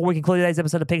games before we conclude today's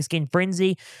episode of Pigskin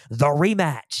Frenzy. The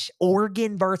rematch,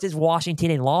 Oregon versus Washington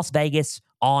in Las Vegas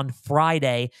on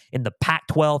Friday in the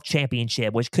Pac-12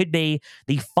 Championship, which could be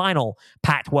the final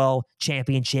Pac-12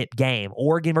 Championship game.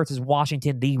 Oregon versus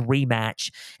Washington, the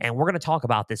rematch. And we're going to talk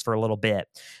about this for a little bit.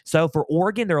 So for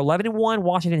Oregon, they're 11-1.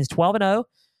 Washington is 12-0.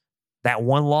 That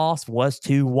one loss was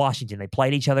to Washington. They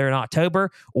played each other in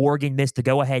October. Oregon missed the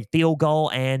go-ahead field goal,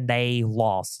 and they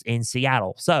lost in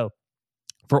Seattle. So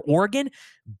for Oregon,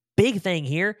 big thing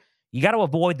here, you got to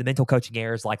avoid the mental coaching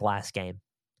errors like last game.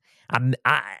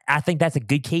 I think that's a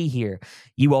good key here.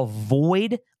 You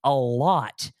avoid a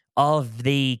lot of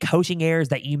the coaching errors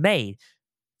that you made.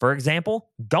 For example,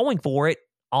 going for it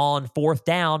on 4th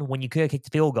down when you could have kicked the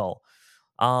field goal.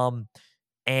 And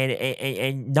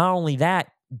not only that,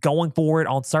 going for it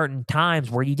on certain times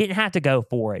where you didn't have to go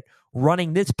for it.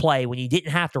 Running this play when you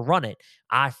didn't have to run it.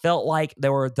 I felt like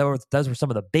those were some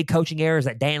of the big coaching errors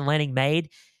that Dan Lanning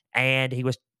made, and he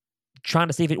was trying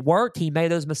to see if it worked. He made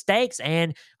those mistakes,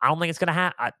 and I don't think it's going to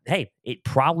happen. Hey, it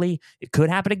could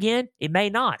happen again. It may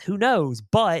not. Who knows?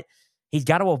 But he's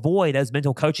got to avoid those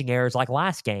mental coaching errors like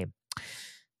last game.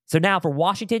 So now for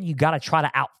Washington, you got to try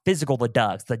to out-physical the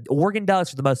Ducks. The Oregon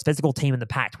Ducks are the most physical team in the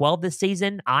Pac-12 this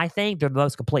season. I think they're the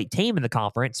most complete team in the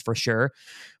conference for sure.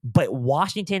 But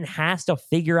Washington has to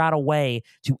figure out a way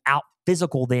to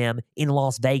out-physical them in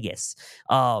Las Vegas.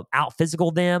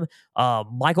 Out-physical them.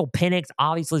 Michael Penix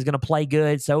obviously is going to play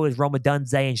good. So is Roma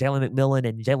Dunze and Jalen McMillan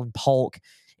and Jalen Polk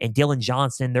and Dylan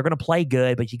Johnson. They're going to play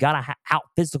good, but you got to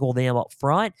out-physical them up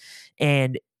front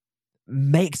and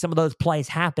make some of those plays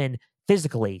happen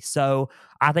physically. So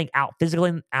I think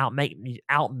outmatching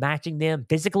them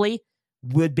physically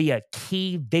would be a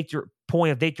key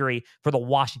point of victory for the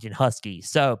Washington Huskies.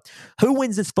 So who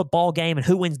wins this football game and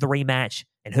who wins the rematch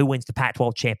and who wins the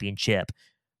Pac-12 championship?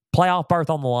 Playoff berth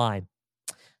on the line.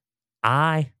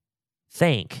 I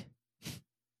think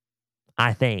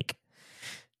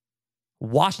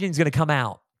Washington's going to come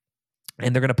out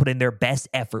and they're going to put in their best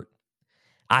effort.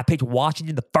 I picked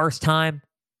Washington the first time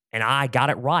and I got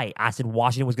it right. I said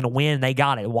Washington was going to win and they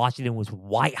got it. Washington was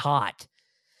white hot.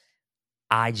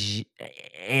 I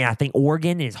think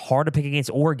Oregon is hard to pick against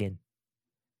Oregon.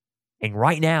 And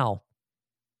right now,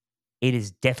 it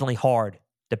is definitely hard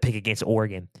to pick against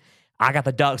Oregon. I got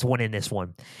the Ducks winning this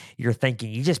one. You're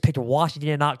thinking, you just picked Washington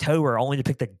in October only to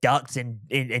pick the Ducks in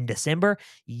December?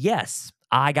 Yes,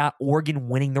 I got Oregon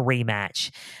winning the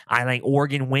rematch. I think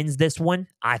Oregon wins this one.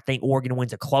 I think Oregon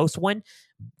wins a close one.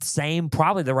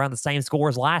 Probably around the same score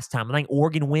as last time. I think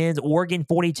Oregon wins. Oregon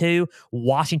 42,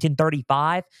 Washington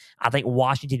 35. I think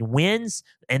Washington wins,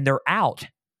 and they're out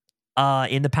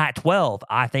in the Pac-12.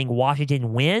 I think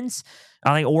Washington wins.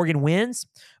 I think Oregon wins.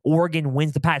 Oregon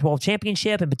wins the Pac-12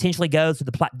 championship and potentially goes to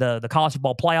the college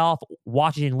football playoff.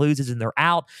 Washington loses and they're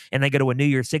out, and they go to a New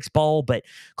Year's Six bowl. But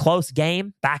close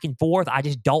game, back and forth. I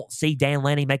just don't see Dan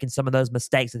Lanning making some of those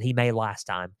mistakes that he made last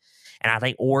time. And I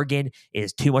think Oregon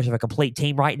is too much of a complete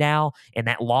team right now, and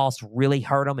that loss really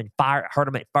hurt him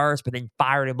at first, but then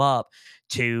fired him up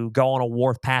to go on a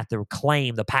warpath to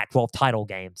claim the Pac-12 title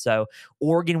game. So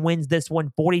Oregon wins this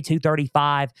one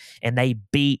 42-35, and they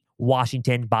beat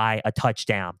Washington by a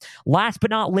touchdown. Last but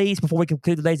not least, before we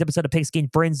conclude today's episode of Pigskin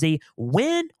Frenzy,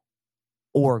 win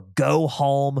or go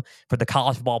home for the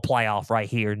college football playoff right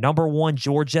here. Number 1,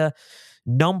 Georgia.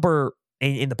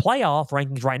 In the playoff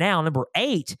rankings right now, number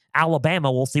 8,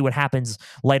 Alabama. We'll see what happens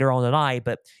later on tonight.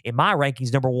 But in my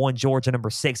rankings, number 1, Georgia,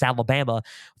 number 6, Alabama.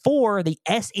 For the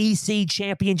SEC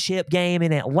championship game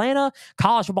in Atlanta,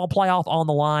 college football playoff on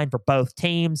the line for both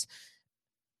teams.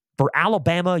 For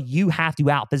Alabama, you have to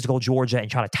out-physical Georgia and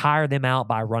try to tire them out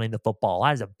by running the football.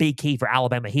 That is a big key for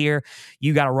Alabama here.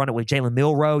 You got to run it with Jalen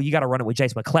Milroe. You got to run it with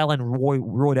Jason McClellan,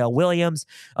 Roydell Williams,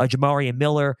 Jamarian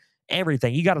Miller,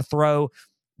 everything. You got to throw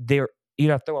a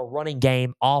running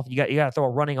game off. You got to throw a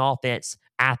running offense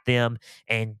at them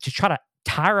and to try to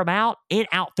tire them out and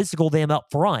out physical them up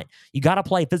front. You got to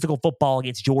play physical football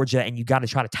against Georgia, and you got to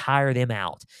try to tire them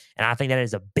out. And I think that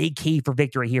is a big key for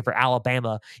victory here for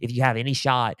Alabama if you have any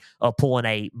shot of pulling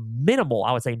a minimal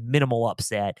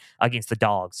upset against the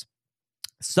Dogs.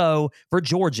 So for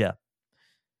Georgia,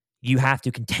 you have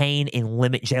to contain and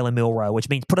limit Jalen Milroe, which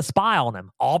means put a spy on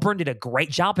him. Auburn did a great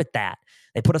job at that.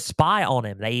 They put a spy on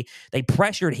him. They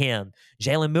pressured him.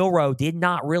 Jalen Milroe did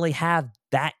not really have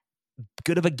that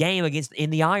good of a game in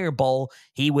the Iron Bowl.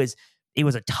 It was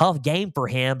a tough game for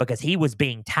him because he was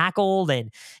being tackled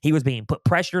and he was being put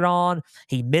pressured on.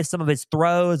 He missed some of his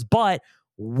throws, but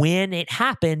when it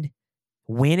happened,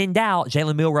 when in doubt,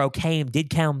 Jalen Milroe did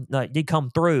come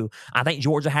through. I think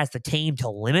Georgia has the team to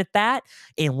limit that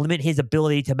and limit his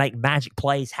ability to make magic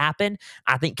plays happen.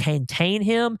 I think contain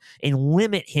him and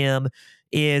limit him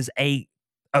is a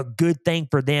good thing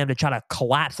for them to try to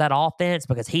collapse that offense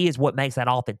because he is what makes that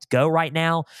offense go right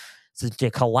now. So to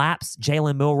collapse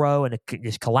Jalen Milroe and to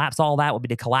just collapse all that would be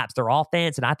to collapse their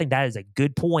offense. And I think that is a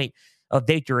good point of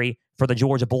victory for the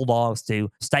Georgia Bulldogs to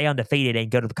stay undefeated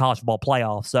and go to the college football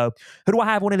playoff. So who do I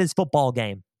have winning this football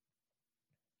game?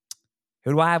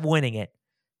 Who do I have winning it?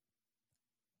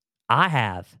 I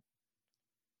have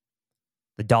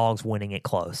the Dogs winning it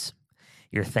close.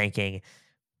 You're thinking,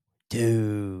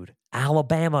 dude,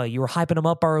 Alabama, you were hyping them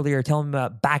up earlier, telling them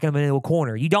about backing them into a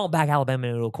corner. You don't back Alabama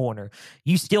into a corner.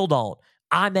 You still don't.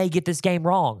 I may get this game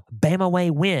wrong. Bama may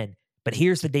win. But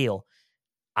here's the deal.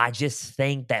 I just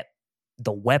think that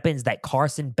the weapons that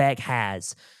Carson Beck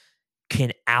has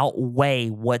can outweigh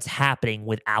what's happening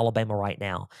with Alabama right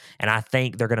now. And I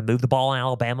think they're going to move the ball in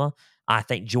Alabama. I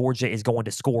think Georgia is going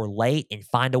to score late and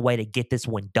find a way to get this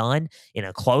one done in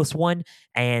a close one,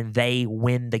 and they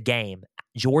win the game.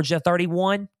 Georgia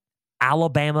 31,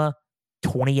 Alabama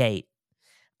 28.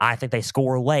 I think they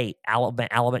score late.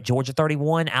 Georgia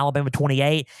 31, Alabama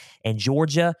 28, and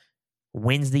Georgia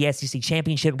wins the SEC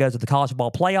championship, goes to the college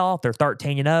football playoff. They're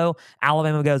 13-0.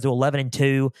 Alabama goes to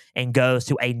 11-2 and goes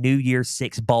to a New Year's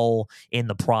Six bowl in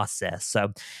the process.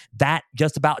 So that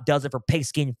just about does it for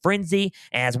Pigskin Frenzy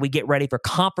as we get ready for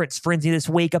Conference Frenzy this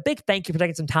week. A big thank you for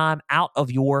taking some time out of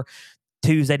your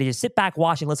Tuesday to just sit back,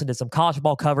 watch, and listen to some college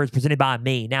football coverage presented by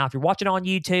me. Now, if you're watching on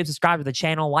YouTube, subscribe to the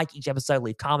channel, like each episode,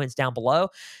 leave comments down below.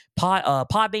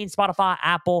 Podbean, Spotify,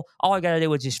 Apple, all you got to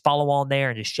do is just follow on there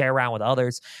and just share around with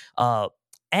others.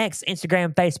 X,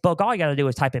 Instagram, Facebook, all you got to do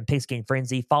is type in Pigskin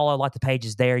Frenzy, follow, like the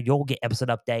pages there. You'll get episode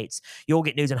updates. You'll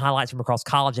get news and highlights from across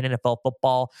college and NFL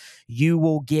football. You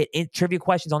will get trivia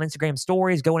questions on Instagram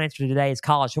stories. Go and answer today's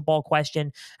college football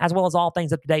question, as well as all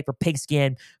things up to date for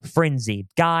Pigskin Frenzy.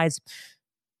 Guys,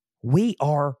 we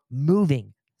are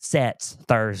moving sets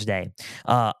Thursday.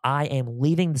 I am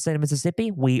leaving the state of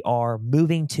Mississippi. We are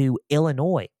moving to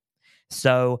Illinois.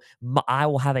 So I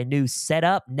will have a new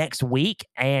setup next week,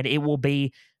 and I think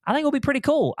it'll be pretty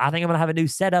cool. I think I'm going to have a new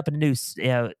setup and a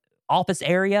new office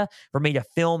area for me to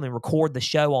film and record the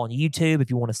show on YouTube. If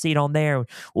you want to see it on there,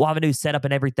 we'll have a new setup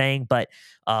and everything, but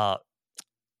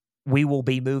we will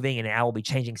be moving and I will be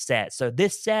changing sets. So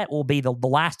this set will be the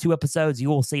last 2 episodes you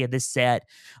will see of this set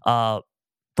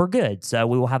for good. So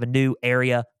we will have a new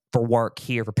area for work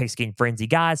here for Pigskin Frenzy.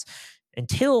 Guys,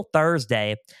 until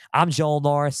Thursday, I'm Joel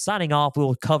Norris signing off. We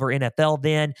will cover NFL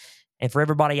then. And for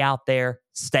everybody out there,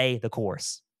 stay the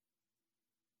course.